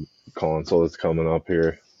developer console that's coming up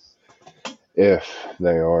here, if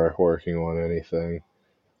they are working on anything.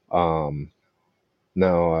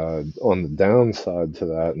 Now, on the downside to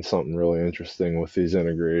that, and something really interesting with these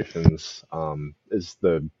integrations, is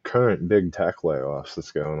the current big tech layoffs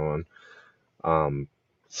that's going on.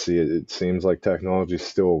 See, it seems like technology is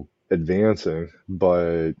still advancing,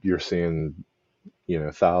 but you're seeing,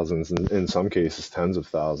 thousands, and in some cases, tens of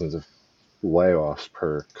thousands of layoffs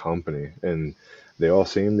per company, and they all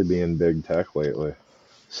seem to be in big tech lately.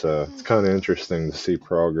 So it's kind of interesting to see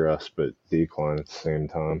progress, but decline at the same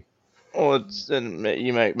time. Well,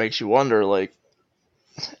 makes you wonder, like,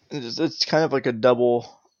 it's kind of like a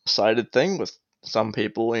double-sided thing with some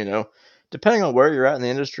people, depending on where you're at in the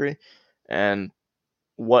industry and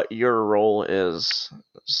what your role is.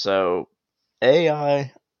 So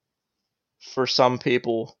AI, for some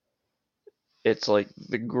people, it's like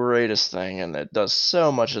the greatest thing, and it does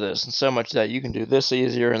so much of this and so much of that. You can do this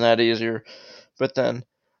easier and that easier. But then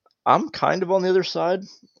I'm kind of on the other side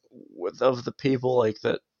of the people like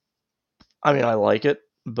that. I mean, I like it,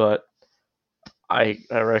 but I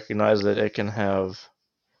recognize that it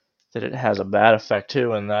has a bad effect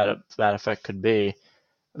too, and that a bad effect could be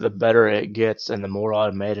the better it gets and the more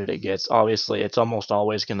automated it gets. Obviously, it's almost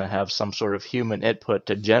always going to have some sort of human input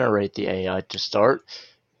to generate the AI to start,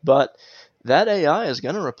 but that AI is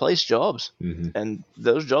going to replace jobs, and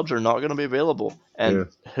those jobs are not going to be available. And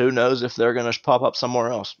who knows if they're going to pop up somewhere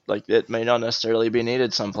else? Like, it may not necessarily be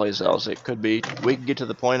needed someplace else. It could be we can get to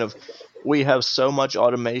the point of we have so much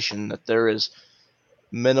automation that there is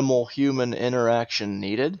minimal human interaction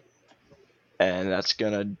needed, and that's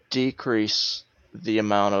going to decrease the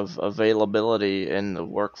amount of availability in the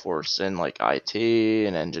workforce in like IT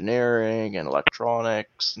and engineering and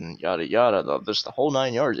electronics and yada yada. There's the whole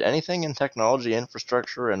 9 yards. Anything in technology,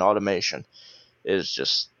 infrastructure, and automation is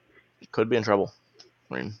just could be in trouble.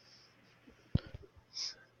 I mean,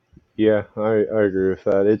 Yeah, I agree with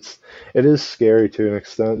that. It is scary to an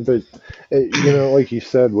extent, but like you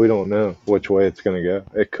said, we don't know which way it's going to go.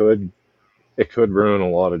 It could ruin a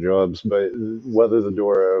lot of jobs, but whether the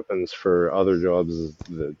door opens for other jobs is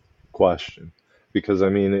the question. Because I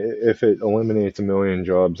mean, if it eliminates a million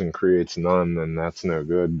jobs and creates none, then that's no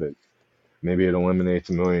good. But maybe it eliminates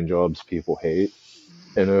a million jobs people hate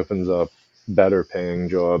and opens up better paying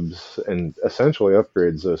jobs and essentially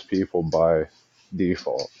upgrades those people by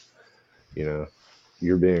default. You know,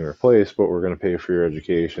 you're being replaced, but we're going to pay for your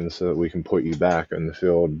education so that we can put you back in the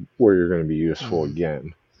field where you're going to be useful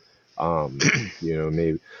again.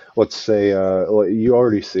 Maybe let's say you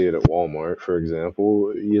already see it at Walmart, for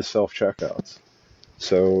example, you self checkouts.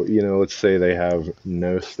 So, let's say they have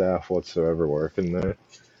no staff whatsoever working there.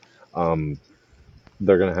 Um,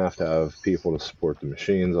 they're going to have people to support the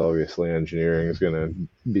machines. Obviously, engineering is going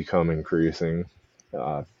to become increasing.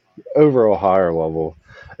 Uh, Overall, higher level.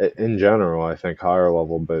 In general, I think higher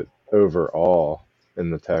level, but overall in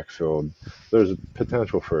the tech field, there's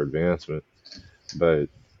potential for advancement. But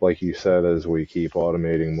like you said, as we keep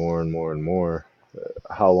automating more and more and more,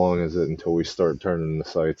 how long is it until we start turning the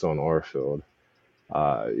sights on our field?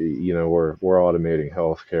 We're automating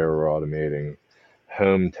healthcare, we're automating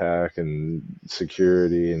home tech and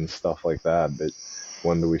security and stuff like that. But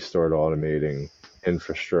when do we start automating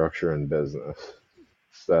infrastructure and business?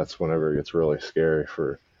 That's whenever it gets really scary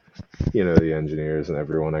for the engineers and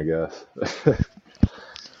everyone, I guess.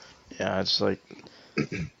 yeah, it's like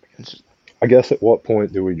I guess at what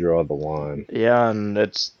point do we draw the line? yeah, and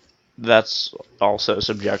that's also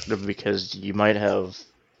subjective because you might have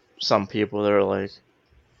some people that are like,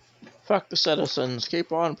 "Fuck the citizens,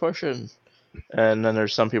 keep on pushing," and then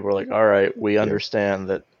there's some people who are like, "All right, we Yeah. understand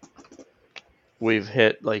that we've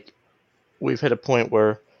hit a point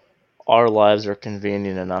where our lives are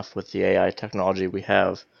convenient enough with the AI technology we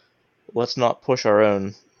have. Let's not push our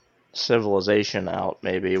own civilization out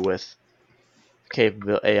maybe with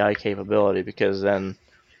AI capability because then,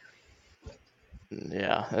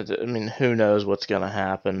 yeah, I mean, who knows what's gonna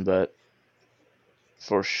happen, but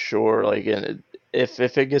for sure, like, if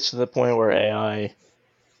it gets to the point where AI,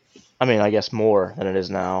 I mean, I guess more than it is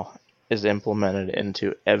now, is implemented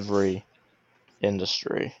into every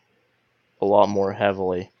industry a lot more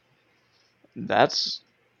heavily, that's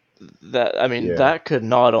I mean, Yeah. that could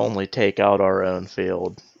not only take out our own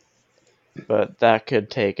field, but that could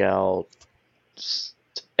take out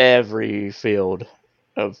every field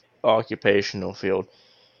of occupational field.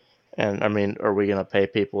 And I mean, are we gonna pay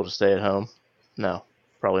people to stay at home? No,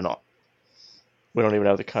 probably not. We don't even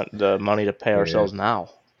have the money to pay Yeah. ourselves now.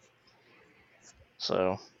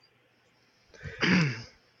 So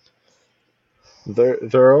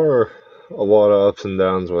There are a lot of ups and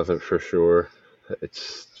downs with it for sure.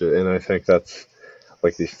 And I think that's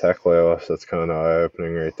like these tech layoffs. That's kind of eye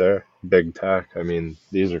opening right there. Big tech. I mean,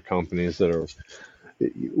 these are companies that are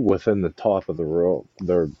within the top of the world.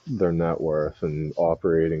 Their net worth and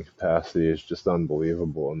operating capacity is just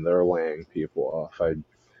unbelievable, and they're laying people off.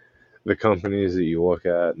 The companies that you look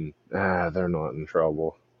at and they're not in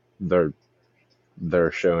trouble. They're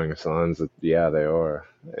they're showing signs that yeah they are,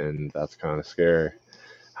 and that's kind of scary.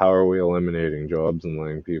 How are we eliminating jobs and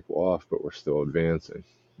laying people off, but we're still advancing?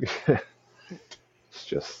 It's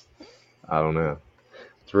just I don't know.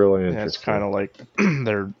 It's really yeah, it's kind interesting. of like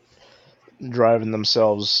they're driving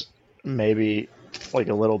themselves maybe like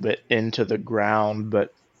a little bit into the ground,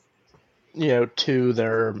 but to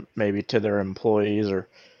their employees or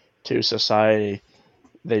to society,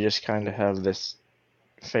 they just kind of have this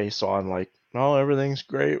face on like, oh, everything's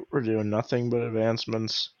great, we're doing nothing but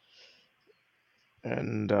advancements,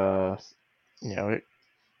 and it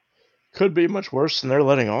could be much worse than they're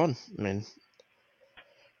letting on. I mean,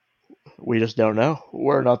 we just don't know.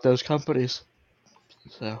 We're not those companies,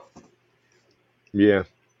 so Yeah,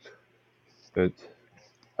 it,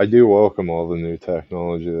 I do welcome all the new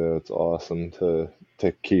technology though. It's awesome to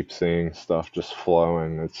keep seeing stuff just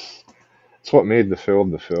flowing. It's what made the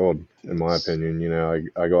field, in my it's opinion.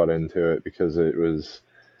 I got into it because it was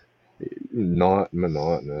not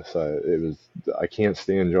monotonous. I can't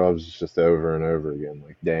stand jobs just over and over again,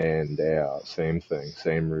 like day in, day out, same thing,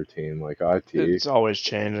 same routine. Like IT, it's always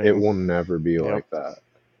it changing. will never be Yep. like that.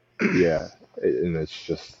 Yeah, and it's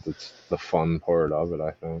the fun part of it,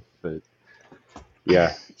 I think. But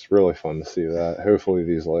yeah, it's it's really fun to see that. Hopefully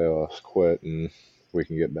these layoffs quit and we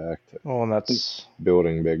can get back to Well, and that's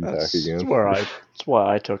building big tech again. that's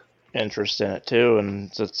why I took interest in it too,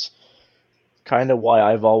 and it's kind of why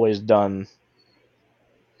I've always done.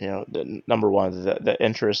 Number one, the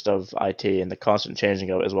interest of IT and the constant changing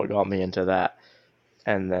of it is what got me into that,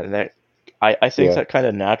 and then I think Yeah. that kind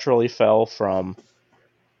of naturally fell from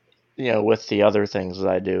with the other things that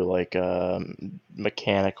I do, like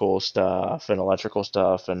mechanical stuff and electrical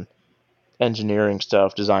stuff and engineering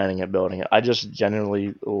stuff, designing it, building it. I just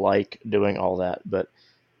generally like doing all that, but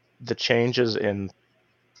the changes in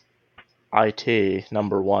IT,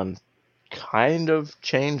 number one, kind of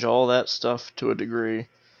change all that stuff to a degree.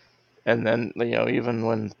 And then, even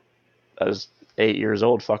when I was 8 years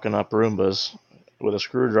old fucking up Roombas with a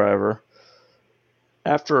screwdriver,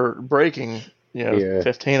 after breaking, Yeah.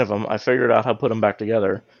 15 of them, I figured out how to put them back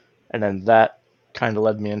together. And then that kind of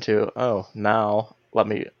led me into, now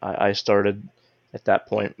I started at that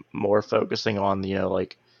point more focusing on,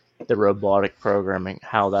 like the robotic programming,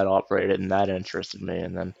 how that operated, and that interested me.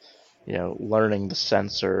 And then, learning the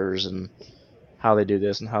sensors and how they do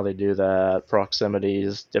this and how they do that,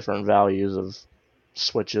 proximities, different values of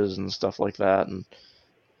switches and stuff like that. And,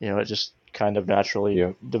 it just kind of naturally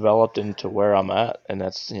Yeah. developed into where I'm at. And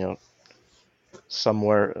that's,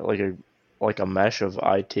 somewhere like a mesh of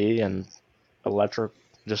IT and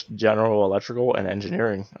just general electrical and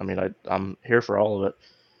engineering. I mean, I'm here for all of it,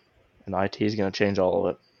 and IT is going to change all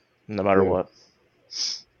of it, no matter Yeah. what.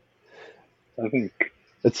 I think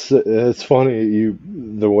It's funny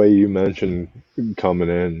the way you mentioned coming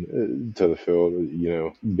in to the field,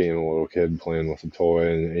 being a little kid playing with a toy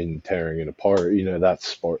and tearing it apart.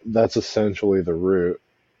 That's essentially the root,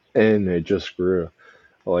 and it just grew.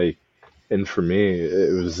 Like, and for me,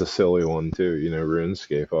 it was a silly one too.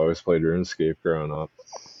 RuneScape. I always played RuneScape growing up,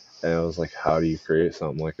 and I was like, how do you create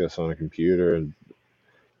something like this on a computer? And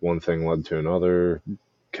one thing led to another.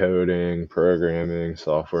 Coding, programming,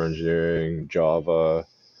 software engineering, Java.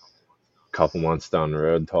 Couple months down the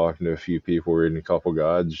road, talking to a few people, reading a couple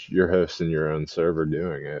guides, you're hosting your own server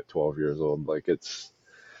doing it at 12 years old. Like, it's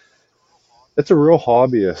a real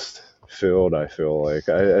hobbyist field, I feel like.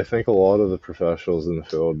 I think a lot of the professionals in the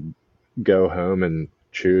field go home and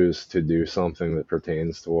choose to do something that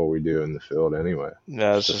pertains to what we do in the field anyway.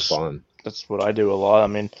 Yeah, It's just fun. that's what I do a lot. I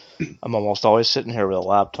mean, I'm almost always sitting here with a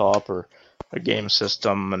laptop or a game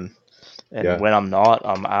system, and Yeah. when I'm not,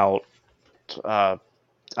 I'm out.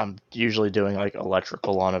 I'm usually doing like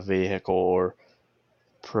electrical on a vehicle or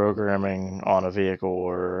programming on a vehicle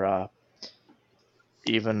or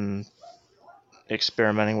even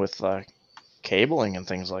experimenting with cabling and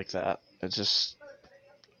things like that. It's just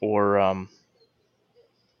or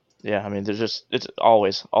yeah, I mean, it's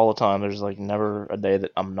always all the time. There's like never a day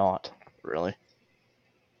that I'm not really.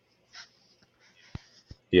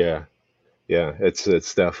 Yeah. Yeah.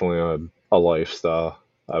 It's definitely a lifestyle,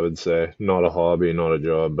 I would say. Not a hobby, not a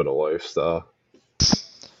job, but a lifestyle.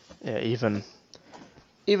 Yeah,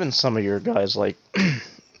 even some of your guys like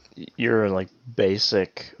you're like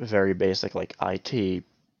very basic like IT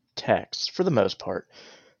techs for the most part.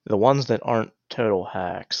 The ones that aren't total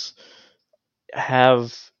hacks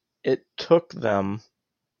have it took them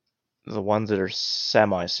the ones that are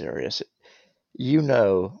semi-serious.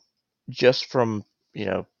 Just from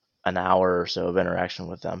an hour or so of interaction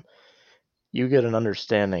with them, you get an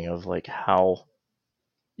understanding of like how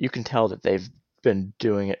you can tell that they've been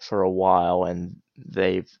doing it for a while and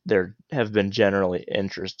have been generally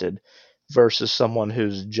interested versus someone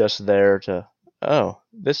who's just there to,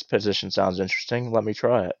 this position sounds interesting, let me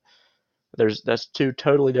try it. That's two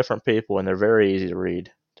totally different people, and they're very easy to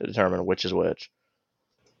read to determine which is which.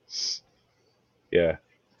 Yeah,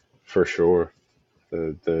 for sure.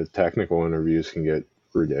 The technical interviews can get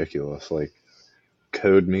ridiculous. Like,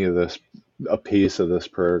 code me a piece of this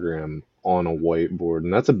program on a whiteboard,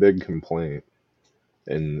 and that's a big complaint.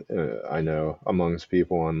 And I know amongst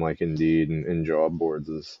people on like Indeed and job boards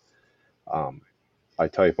is I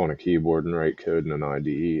type on a keyboard and write code in an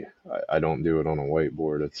IDE. I don't do it on a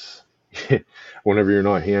whiteboard. It's whenever you're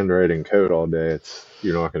not handwriting code all day,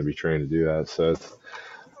 you're not going to be trained to do that. So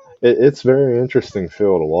it's very interesting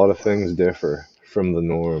field. A lot of things differ from the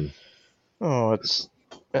norm. Oh, it's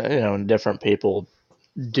and different people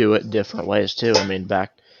do it different ways too. I mean,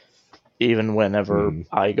 back even whenever Mm,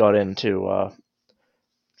 I got into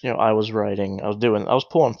I was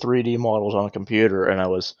pulling 3D models on a computer, and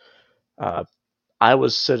uh, I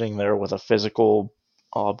was sitting there with a physical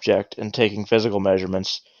object and taking physical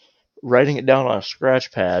measurements, writing it down on a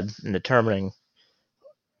scratch pad and determining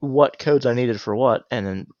what codes I needed for what, and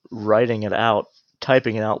then writing it out,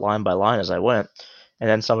 typing it out line by line as I went. And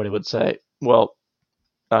then somebody would say, well,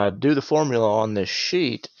 do the formula on this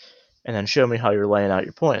sheet and then show me how you're laying out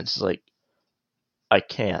your points. It's like, I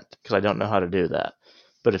can't because I don't know how to do that.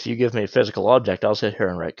 But if you give me a physical object, I'll sit here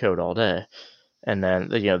and write code all day. And then,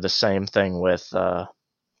 the same thing with,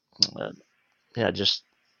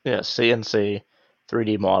 CNC,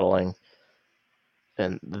 3D modeling,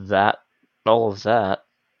 and all of that.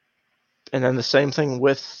 And then the same thing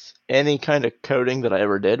with any kind of coding that I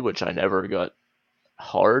ever did, which I never got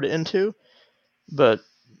hard into, but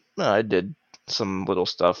I did some little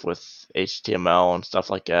stuff with HTML and stuff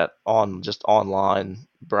like that on just online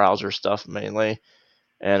browser stuff mainly,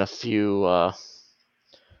 and a few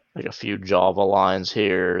Java lines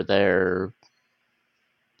here, there.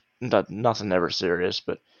 Nothing ever serious,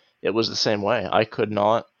 but it was the same way. I could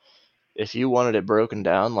not, if you wanted it broken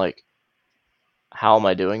down, like, how am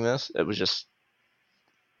I doing this? It was just,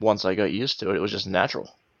 once I got used to it, it was just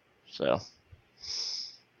natural. So.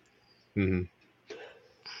 Mm-hmm.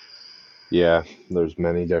 Yeah, there's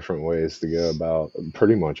many different ways to go about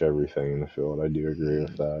pretty much everything in the field. I do agree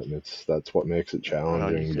with that, and that's what makes it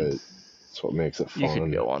challenging, but it's what makes it fun. You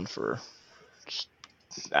could go on for just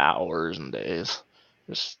hours and days.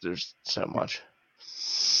 There's so much.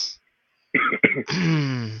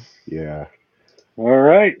 Yeah. All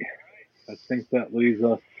right. I think that leads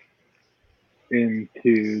us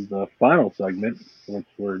into the final segment, which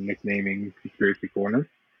we're nicknaming Conspiracy Corner.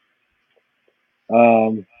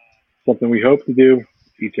 Something we hope to do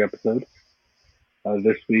each episode.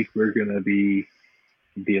 This week we're going to be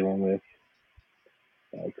dealing with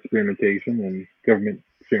experimentation and government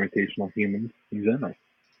experimentation on humans in general.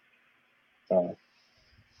 So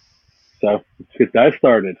let's get that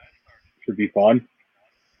started. Should be fun.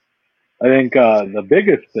 I think the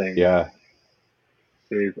biggest thing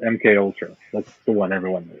is MK Ultra. That's the one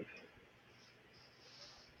everyone knows.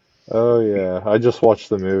 Oh yeah, I just watched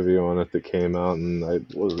the movie on it that came out in,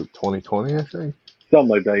 was it 2020? I think something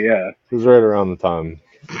like that. Yeah, it was right around the time.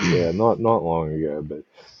 Yeah, not long ago, but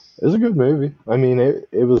it was a good movie. I mean,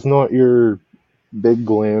 it was not your big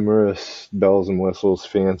glamorous bells and whistles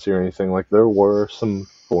fancy or anything. Like, there were some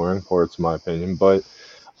boring parts in my opinion, but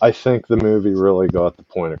I think the movie really got the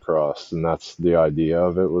point across, and that's the idea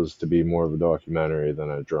of it, was to be more of a documentary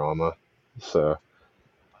than a drama. So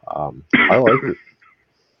I liked it.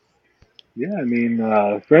 Yeah, I mean,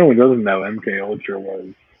 for anyone who doesn't know, MK Ultra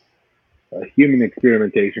was a human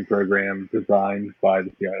experimentation program designed by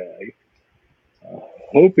the CIA,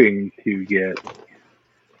 hoping to get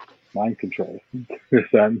mind control in a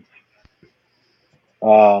sense.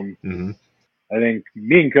 Mm-hmm. I think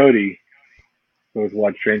me and Cody both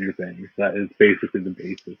watch Stranger Things. That is basically the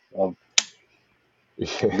basis of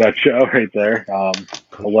that show right there.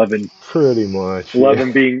 11, pretty much.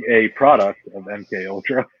 11 being a product of MK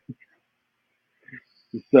Ultra.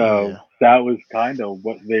 So that was kind of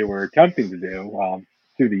what they were attempting to do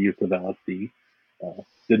through the use of LSD.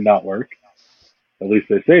 Did not work. At least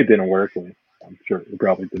they say it didn't work. And I'm sure it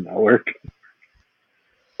probably did not work.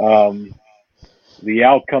 The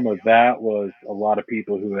outcome of that was a lot of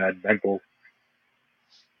people who had mental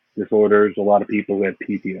disorders, a lot of people who had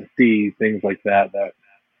PTSD, things like that, that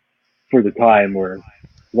for the time were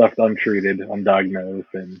left untreated,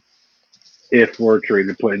 undiagnosed, and if were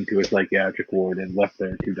treated, put into a psychiatric ward and left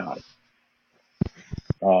there to die.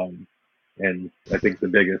 And I think the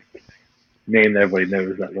biggest name that everybody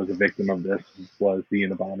knows that was a victim of this was the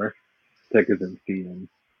Unabomber, Ted Kaczynski, and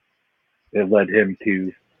it led him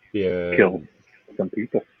to kill some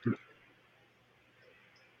people.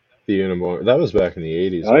 The Unabomber, that was back in the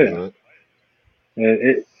 80s, wasn't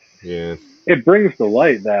it? It brings to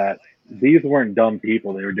light that these weren't dumb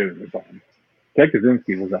people they were doing this on. Ted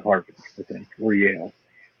Kaczynski was at Harvard, I think, or Yale.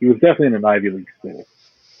 He was definitely in an Ivy League school.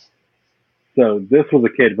 So this was a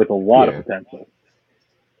kid with a lot of potential.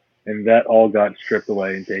 And that all got stripped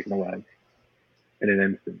away and taken away in an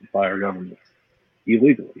instant by our government,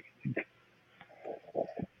 illegally.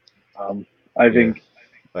 I think...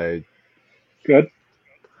 Good.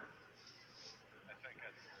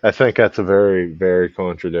 I think that's a very, very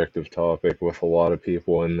contradictory topic with a lot of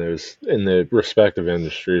people in the respective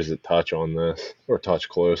industries that touch on this or touch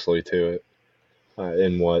closely to it,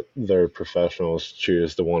 in what their professionals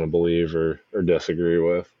choose to want to believe or disagree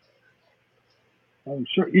with. I'm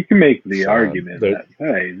sure you can make the argument that,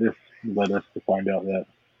 hey, this led us to find out that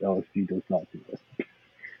LSD does not do this.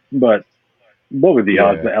 But what were the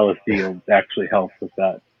odds that LSD will actually help with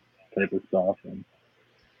that type of stuff? And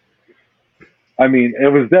I mean,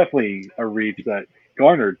 it was definitely a reach that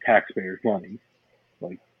garnered taxpayers' money.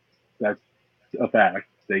 Like, that's a fact.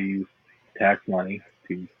 They use tax money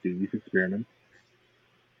to do these experiments.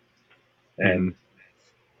 And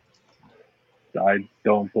I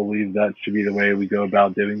don't believe that should be the way we go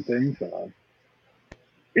about doing things.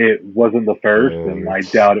 It wasn't the first, Yeah, and I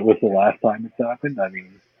doubt it was the last time it's happened. I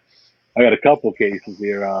mean, I got a couple cases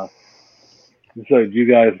here. So, do you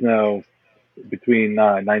guys know between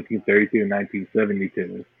 1932 and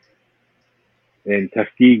 1972 in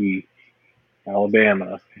Tuskegee,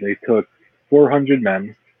 Alabama, they took 400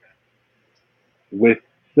 men with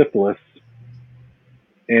syphilis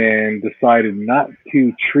and decided not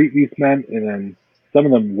to treat these men, and then some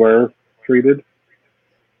of them were treated,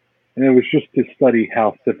 and it was just to study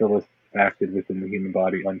how syphilis acted within the human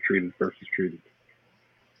body, untreated versus treated.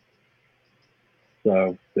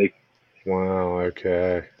 So wow,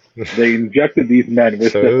 okay. they injected these men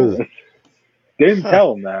with syphilis. Didn't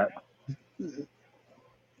tell them that.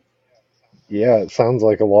 Yeah, it sounds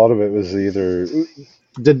like a lot of it was either.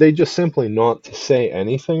 Did they just simply not say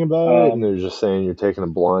anything about it, and they're just saying you're taking a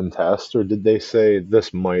blind test, or did they say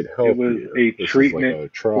this might It help was you? a This is like treatment a for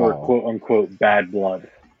trial. quote unquote bad blood.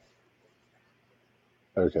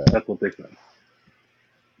 Okay. That's what they said.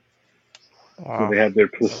 Wow. So they had their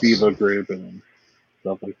placebo group and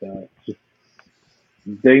stuff like that. Just,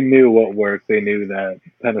 they knew what worked. They knew that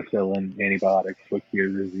penicillin antibiotics would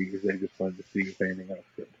cure the disease. They just wanted to see if anything else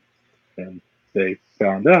could. And they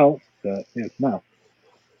found out that no,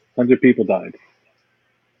 100 people died.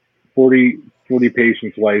 40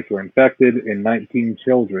 patients' wives were infected, and 19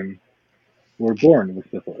 children were born with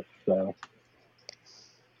syphilis. So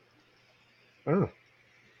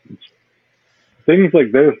things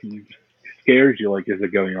like this scares you. Like, is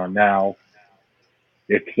it going on now?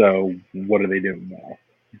 If so, what are they doing now?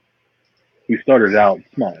 We started out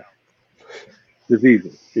small.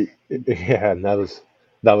 Diseases. Yeah, and that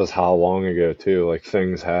was how long ago too. Like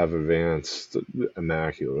things have advanced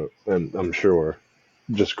immaculate, and I'm sure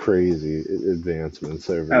just crazy advancements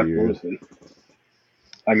over the years. Absolutely.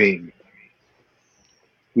 I mean,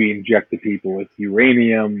 we injected people with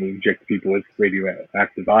uranium. We injected people with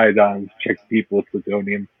radioactive iodine. We injected people with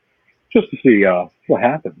plutonium just to see what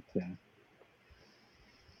happens. Yeah.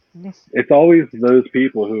 It's always those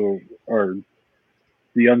people who are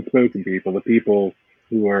the unspoken people, the people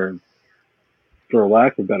who are, for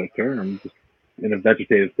lack of a better term, just in a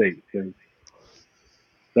vegetative state. And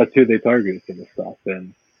that's who they target for this stuff.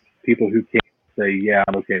 And people who can't say, yeah,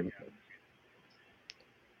 I'm okay with it.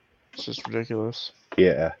 It's just ridiculous.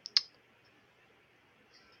 Yeah,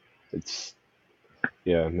 it's I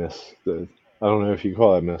don't know if you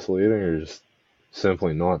call that misleading or just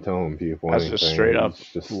simply not telling people That's anything. just straight up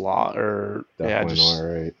It's just law, or definitely not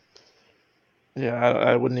right. Yeah,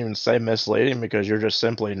 I wouldn't even say misleading, because you're just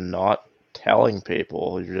simply not telling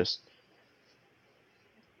people. You're just,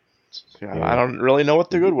 I don't really know what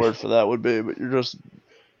the good word for that would be, but you're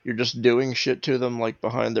just doing shit to them, like,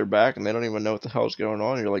 behind their back, and they don't even know what the hell's going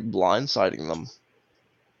on. You're like blindsiding them.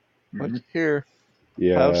 Mm-hmm. Like, here,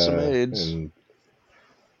 Yeah, have some AIDS. and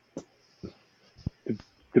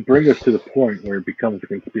to bring us to the point where it becomes a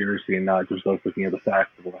conspiracy and not just us looking at the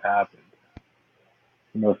facts of what happened.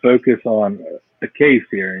 I'm going to focus on a case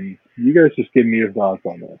here, and you guys just give me your thoughts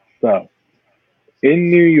on this. So, in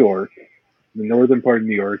New York, the northern part of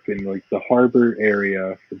New York, in like the harbor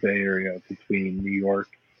area, the Bay Area between New York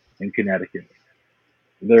and Connecticut,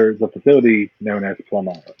 there's a facility known as Plum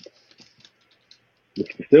Island. This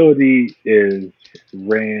facility is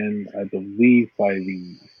ran, I believe, by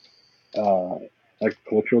the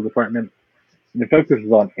agricultural department, and it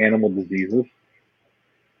focuses on animal diseases.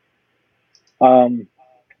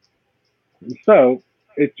 So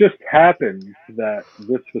it just happens that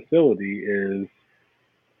this facility is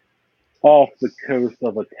off the coast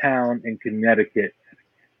of a town in Connecticut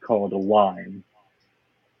called Lyme,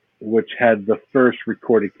 which had the first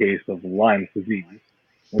recorded case of Lyme disease,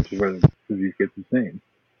 which is where the disease gets its name.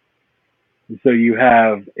 And so you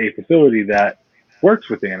have a facility that works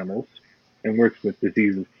with animals and works with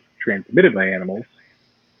diseases transmitted by animals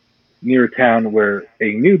near a town where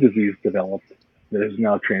a new disease developed that is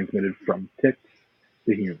now transmitted from ticks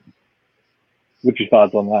to humans. What's your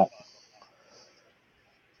thoughts on that?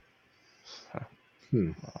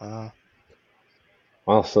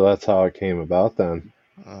 Well, so that's how it came about then.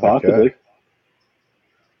 Possibly. Okay.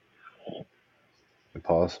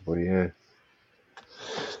 Possibly, yeah.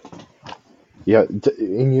 Yeah,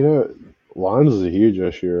 and Lyme's is a huge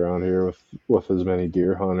issue around here with as many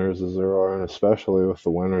deer hunters as there are, and especially with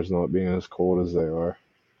the winters not being as cold as they are.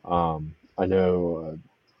 I know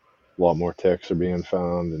a lot more ticks are being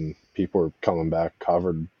found, and people are coming back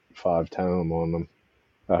covered 5-10 of them on them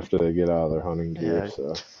after they get out of their hunting gear. Yeah,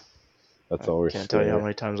 So that's I always can't scary. tell you how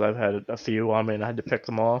many times I've had a few on me and I had to pick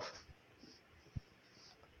them off.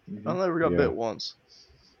 I never got bit once.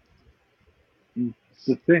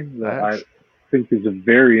 The thing that I I think is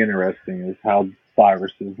very interesting is how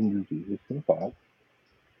viruses and diseases can evolve.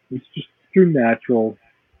 It's just through natural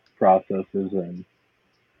processes, and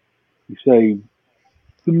you say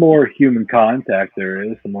the more human contact there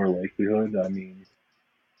is, the more likelihood. I mean,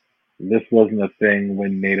 this wasn't a thing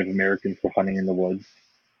when Native Americans were hunting in the woods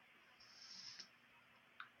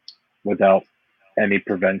without any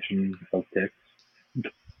prevention of ticks.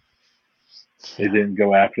 They yeah. didn't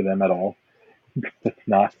go after them at all. That's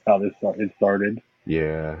not how it started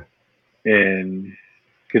Yeah. in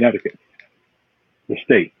Connecticut, the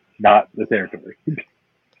state, not the territory.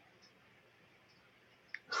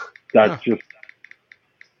 That's Huh. just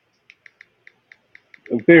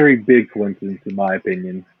a very big coincidence, in my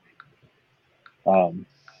opinion. Um,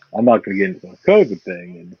 I'm not going to get into the COVID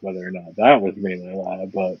thing and whether or not that was mainly a lie,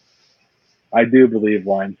 but I do believe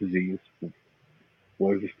Lyme disease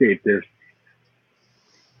was escaped. There's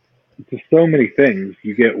just so many things.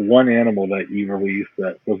 You get one animal that you release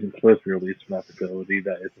that wasn't supposed to be released from that facility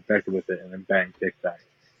that is infected with it, and then bang, tick back.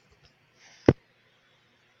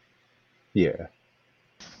 Yeah.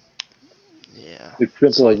 Yeah. It's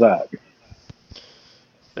It's simple as like that.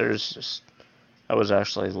 there's just I was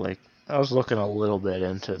actually like I was looking a little bit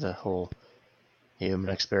into the whole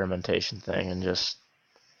human experimentation thing and just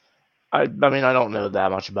I mean I don't know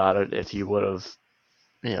that much about it. If you would have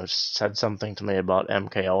said something to me about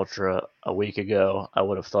MK Ultra a week ago, I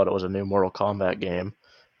would have thought it was a new Mortal Kombat game.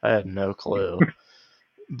 I had no clue.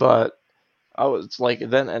 But I was like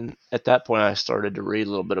then and at that point I started to read a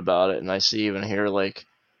little bit about it and I see even here like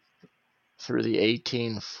through the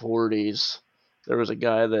 1840s there was a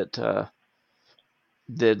guy that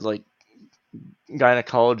did like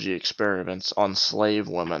gynecology experiments on slave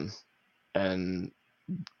women and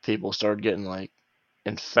people started getting like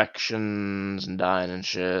infections and dying and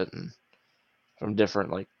shit and from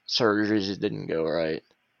different like surgeries that didn't go right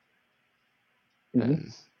Hmm.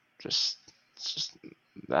 and just it's just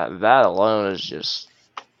that alone is just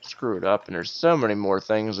screwed up and there's so many more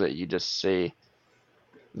things that you just see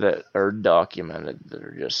that are documented that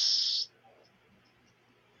are just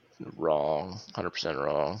wrong 100%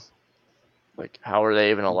 wrong. Like how are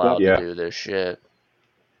they even allowed to Yeah. do this shit?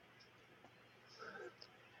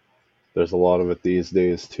 There's a lot of it these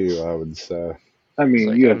days too, I would say. I It's mean,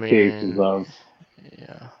 like you I have cases mean of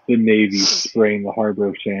yeah. the Navy spraying the harbor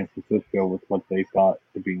of San Francisco with what they thought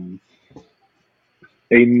to be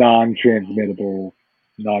a non-transmittable,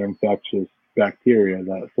 non-infectious bacteria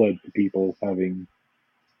that led to people having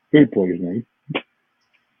food poisoning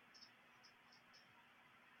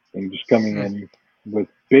and just coming Hmm. in with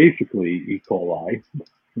basically E. coli,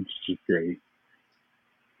 which is just great.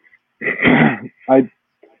 I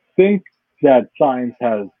think that science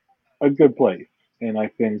has a good place, and I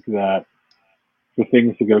think that for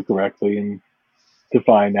things to go correctly and to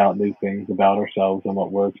find out new things about ourselves and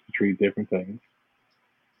what works to treat different things,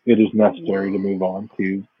 it is necessary to move on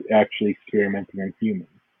to actually experimenting on humans.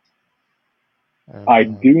 I Uh,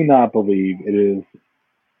 do not believe it is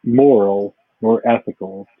moral nor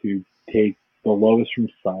ethical to take the lowest from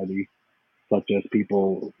society, such as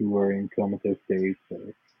people who are in comatose states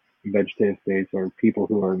or vegetative states or people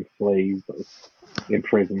who are enslaved or in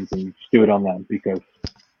prisons and just do it on them because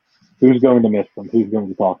who's going to miss them? Who's going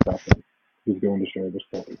to talk about them? Who's going to share their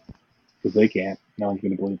story? Because they can't. No one's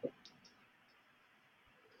going to believe them.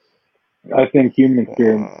 I think human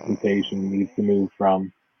experimentation needs to move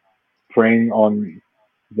from preying on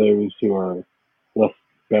those who are less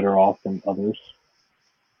better off than others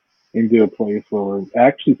into a place where we're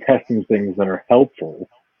actually testing things that are helpful,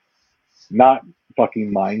 not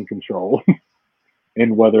fucking mind control,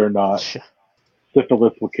 and whether or not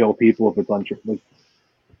syphilis will kill people if it's untrue. Like,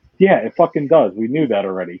 yeah, it fucking does. We knew that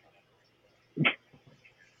already.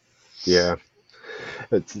 Yeah.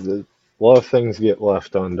 A lot of things get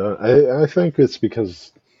left undone. I think it's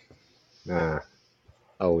because, nah,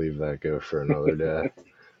 I'll leave that go for another day.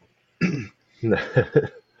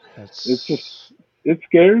 It's just That's it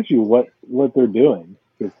scares you what they're doing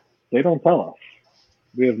because they don't tell us.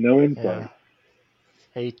 We have no yeah. insight.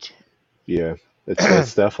 Eight, Yeah,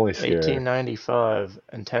 it's definitely scary. 1895.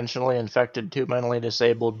 Intentionally infected two mentally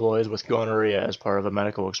disabled boys with gonorrhea as part of a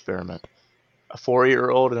medical experiment. A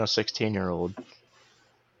 4-year-old and a 16-year-old.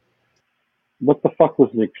 What the fuck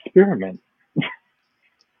was the experiment?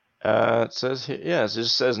 It says yeah, it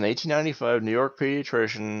just says in 1895, New York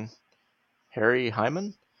pediatrician Harry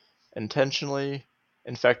Hyman intentionally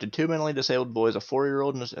infected two mentally disabled boys, a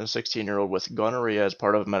 4-year-old and a 16-year-old, with gonorrhea as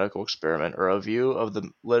part of a medical experiment. A review of the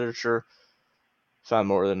literature found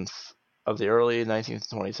more than of the early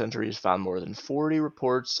 19th and 20th centuries found more than 40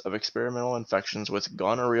 reports of experimental infections with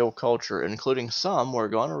gonorrheal culture, including some where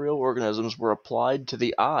gonorrheal organisms were applied to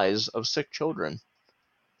the eyes of sick children.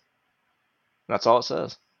 That's all it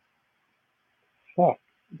says. Fuck.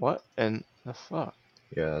 What in the fuck?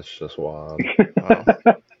 Yeah, it's just wild. Wow.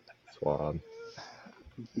 It's wild.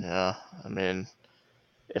 Yeah, I mean,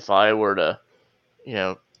 if I were to,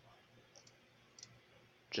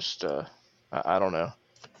 just, I don't know,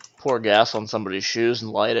 pour gas on somebody's shoes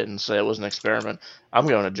and light it and say it was an experiment, I'm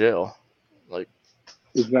going to jail. Like,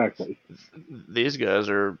 Exactly. these guys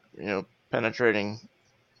are, penetrating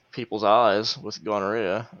people's eyes with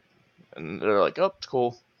gonorrhea, and they're like, oh, it's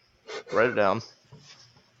cool. Write it down.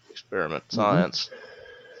 Experiment. Science.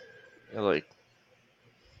 You're like,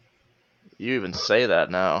 you even say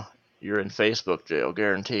that now, you're in Facebook jail,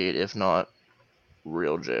 guaranteed, if not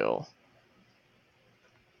real jail.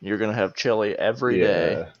 You're going to have chili every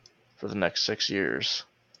day for the next 6 years.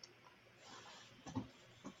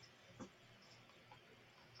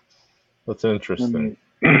 That's interesting.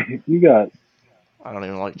 You got... I don't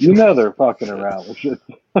even like chili. they're fucking around. It's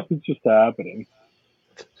just happening.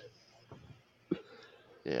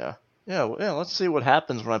 Yeah. Yeah, let's see what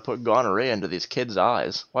happens when I put gonorrhea into these kids'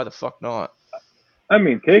 eyes. Why the fuck not? I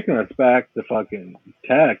mean, taking us back to fucking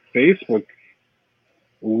tech, Facebook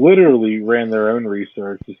literally ran their own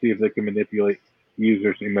research to see if they can manipulate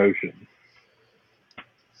users' emotions.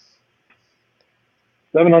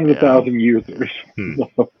 700,000 users.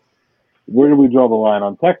 Where do we draw the line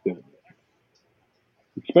on tech then?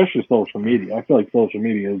 Especially social media. I feel like social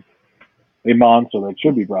media is a monster that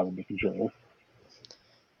should be brought into control.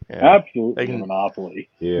 Yeah. Absolutely a monopoly.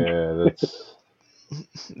 Yeah, that's...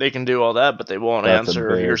 They can do all that, but they won't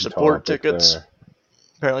answer your support tickets. There.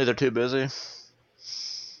 Apparently they're too busy.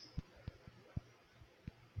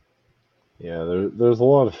 Yeah, there's a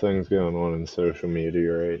lot of things going on in social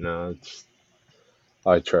media right now.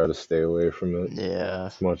 I try to stay away from it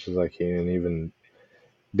as much as I can. Even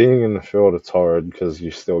being in the field, it's hard because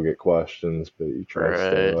you still get questions, but you try to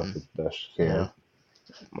stay off it the best you can. Yeah.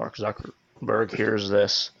 Mark Zuckerberg hears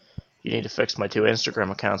this. You need to fix my 2 Instagram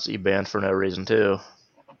accounts that you banned for no reason, too.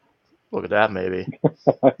 Look at that, maybe.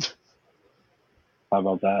 How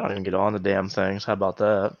about that? I don't even get on the damn things. How about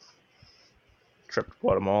that? Trip to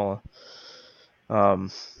Guatemala.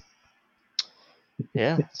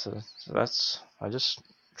 Yeah, so that's... I just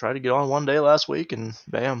tried to get on one day last week, and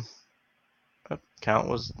bam. Account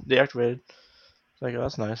was deactivated. Like, oh,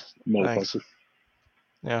 that's nice. Thanks.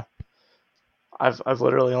 Yeah. I've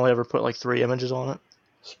literally only ever put like 3 images on it.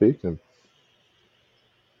 Speaking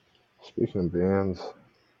of bans,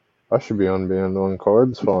 I should be unbanned on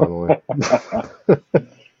cards finally.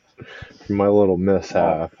 My little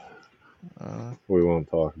mishap. We won't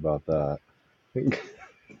talk about that.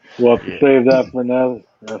 We'll have to save that for another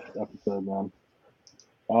episode, man.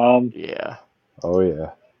 Yeah. Oh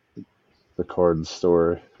yeah. The card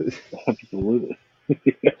story. Absolutely.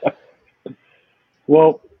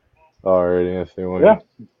 Well. All right, Anthony. Want to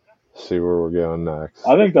see where we're going next?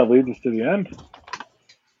 I think that leads us to the end.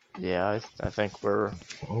 Yeah, I think we're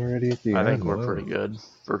already at the end. I think we're pretty good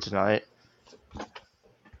for tonight.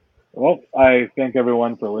 Well, I thank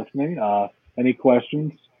everyone for listening. Any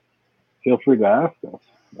questions, feel free to ask us.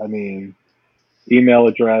 I mean, email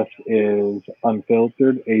address is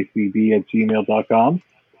unfilteredacb@gmail.com.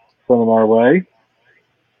 Send them our way.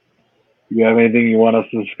 If you have anything you want us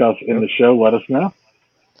to discuss in the show, let us know.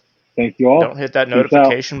 Thank you all. Don't hit that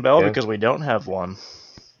notification bell because we don't have one.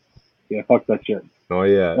 Yeah, fuck that shit. Not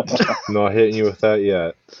yet. Not hitting you with that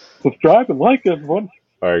yet. Subscribe and like, everyone.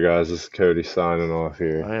 All right, guys. This is Cody signing off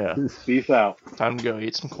here. Oh, yeah. Peace out. Time to go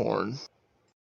eat some corn.